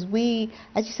point, because we,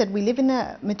 as you said, we live in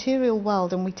a material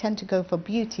world and we tend to go for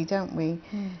beauty, don't we?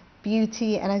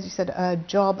 Beauty, and as you said, a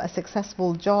job, a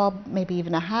successful job, maybe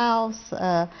even a house,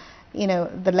 you know,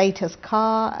 the latest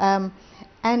car,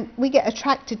 and we get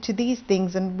attracted to these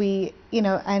things, and we, you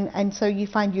know, and so you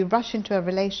find you rush into a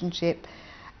relationship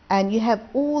and you have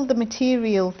all the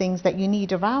material things that you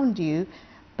need around you,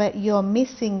 but you're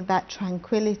missing that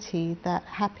tranquility, that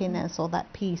happiness or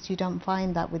that peace. You don't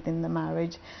find that within the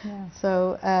marriage.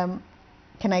 So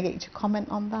can I get you to comment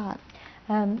on that?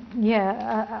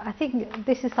 I think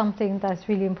this is something that's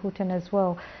really important as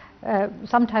well.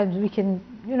 Sometimes we can,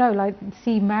 you know, like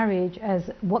see marriage as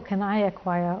what can I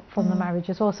acquire from the marriage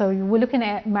as well. So we're looking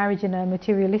at marriage in a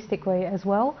materialistic way as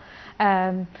well.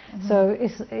 So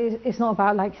it's not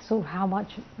about like sort of how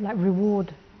much like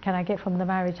reward can I get from the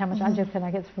marriage, how much ajr can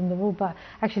I get from the reward, but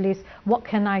actually it's what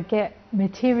can I get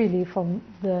materially from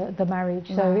the marriage.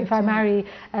 So if I marry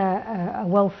a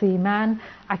wealthy man,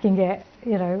 I can get,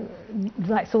 you know,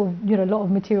 like sort of, you know, a lot of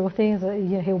material things.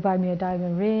 You know, he'll buy me a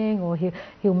diamond ring, or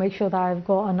he'll make sure that I've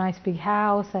got a nice big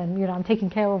house, and, you know, I'm taken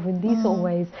care of in these sort of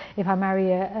ways. If I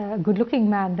marry a good-looking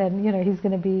man, then, you know, he's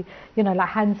going to be, you know, like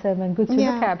handsome and good to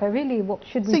look at. But really, what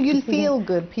should we? So you'll feel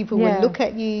good. People will look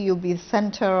at you. You'll be the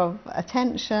center of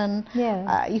attention.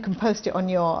 You can post it on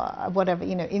your whatever,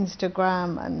 you know,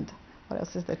 Instagram, and what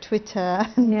else is there, Twitter?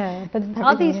 But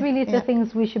are these really the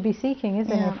things we should be seeking,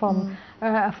 isn't it, from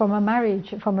a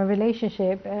marriage, from a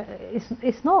relationship?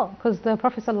 It's not, because the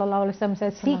Prophet ﷺ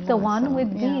says, seek the one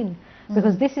with deen,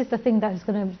 because this is the thing that is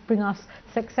going to bring us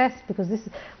success. Because this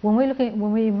is,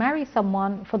 when we marry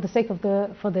someone for the sake of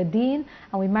the deen,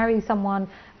 and we marry someone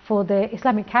for their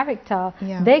Islamic character,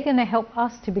 they're going to help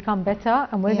us to become better,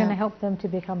 and we're going to help them to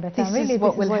become better. This is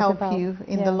what will help you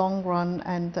in the long run.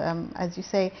 And as you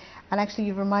say, and actually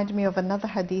you reminded me of another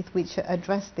hadith which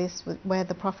addressed this, where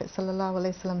the Prophet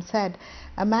ﷺ said,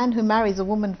 a man who marries a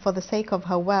woman for the sake of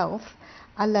her wealth,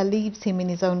 Allah leaves him in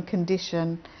his own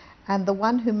condition, and the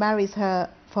one who marries her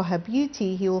for her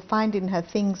beauty, he will find in her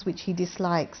things which he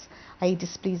dislikes, i.e.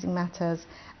 displeasing matters,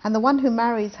 And the one who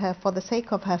marries her for the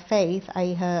sake of her faith,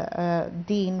 i.e. her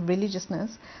deen,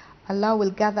 religiousness, Allah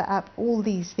will gather up all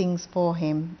these things for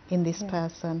him in this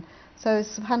person. So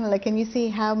subhanAllah, can you see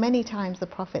how many times the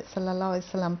Prophet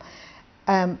ﷺ,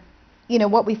 you know,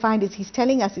 what we find is he's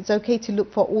telling us it's okay to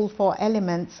look for all four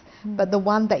elements, but the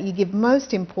one that you give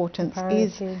most importance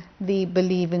is the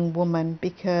believing woman,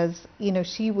 because, you know,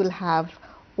 she will have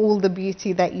all the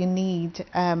beauty that you need,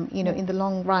 you know, in the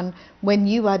long run. When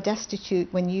you are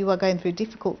destitute, when you are going through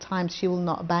difficult times, she will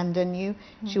not abandon you.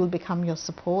 She will become your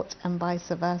support, and vice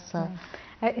versa.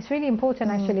 It's really important,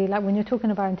 actually, like when you're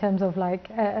talking about in terms of like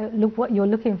look what you're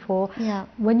looking for.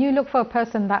 When you look for a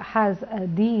person that has a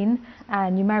deen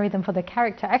and you marry them for the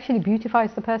character, actually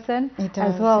beautifies the person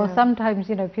as well. Sometimes,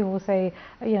 you know, people will say,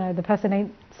 you know, the person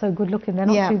ain't so good looking, they're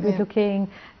not too good looking,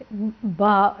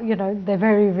 but, you know, they're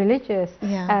very religious.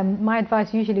 My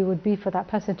advice usually would be for that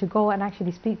person to go and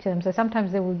actually speak to them. So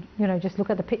sometimes they will, you know, just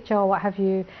look at the picture or what have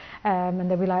you,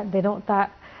 and they'll be like, they're not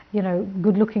that, you know,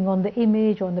 good looking on the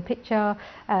image or on the picture,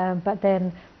 but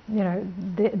then, you know,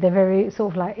 they're very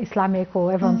sort of like Islamic,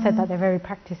 or everyone said that they're very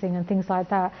practicing and things like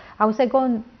that. I would say go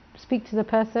and speak to the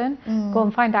person, go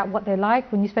and find out what they like.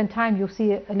 When you spend time, you'll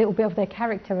see a little bit of their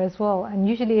character as well. And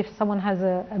usually if someone has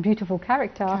a beautiful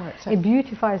character, it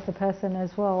beautifies the person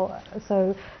as well.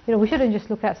 So, you know, we shouldn't just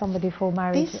look at somebody for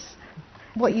marriage.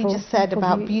 What you just said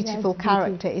about beautiful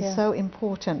character is so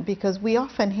important, because we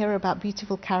often hear about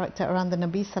beautiful character around the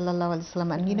Nabi Sallallahu Alaihi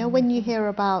Wasallam, and you know, when you hear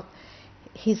about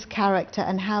his character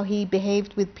and how he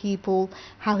behaved with people,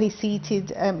 how he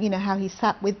seated, you know, how he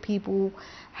sat with people,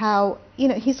 how, you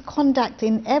know, his conduct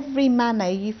in every manner,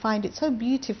 you find it so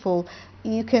beautiful.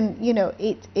 You can, you know,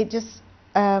 it just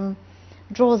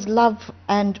draws love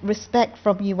and respect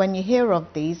from you when you hear of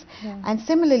these. And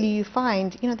similarly, you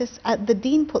find, you know, this the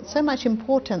deen puts so much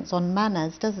importance on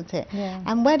manners, doesn't it?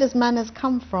 And where does manners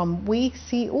come from? We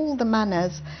see all the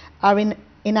manners are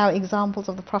in our examples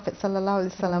of the Prophet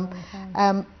Sallallahu Alaihi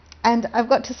Wasallam. And I've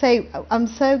got to say, I'm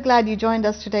so glad you joined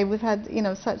us today. We've had, you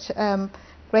know, such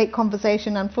great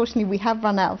conversation. Unfortunately, we have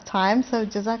run out of time, so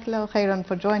Jazakallahu khairan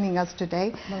for joining us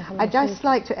today. I'd just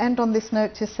like to end on this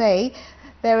note to say,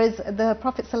 the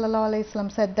Prophet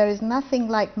ﷺ said, there is nothing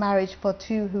like marriage for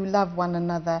two who love one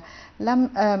another.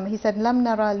 He said, Lam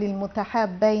nara lil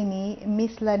mutahabbaini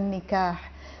misla nikah.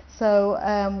 So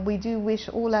we do wish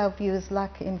all our viewers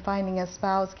luck in finding a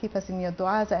spouse. Keep us in your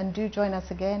du'as, and do join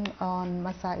us again on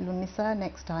Masa'Il Nisa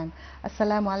next time.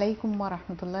 Assalamu alaikum wa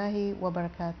rahmatullahi wa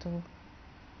barakatuh.